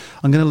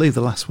 I'm going to leave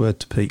the last word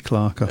to Pete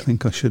Clark. I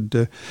think I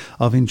should.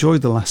 I've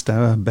enjoyed the last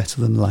hour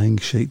better than laying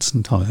sheets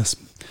and tyres.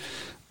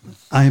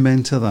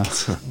 Amen to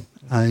that.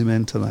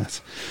 Amen to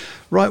that.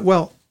 Right,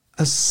 well,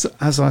 as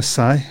I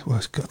say,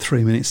 we've got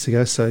 3 minutes to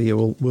go, so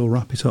we'll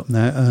wrap it up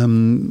now.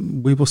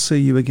 We will see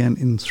you again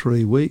in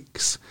 3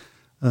 weeks.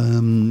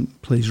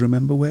 Please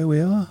remember where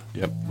we are.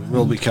 Yep, we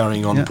will be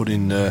carrying on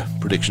putting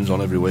predictions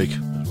on every week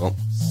as well.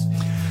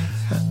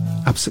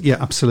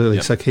 Absolutely.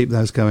 Yep. So keep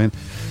those going.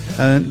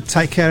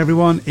 Take care,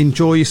 everyone.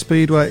 Enjoy your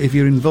Speedway. If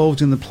you're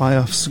involved in the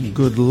playoffs,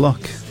 good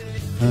luck.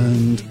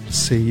 and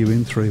see you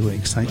in 3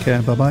 weeks. Take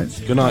care. Bye bye.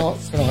 Good night.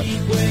 Good night.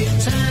 Speedway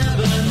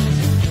Tavern.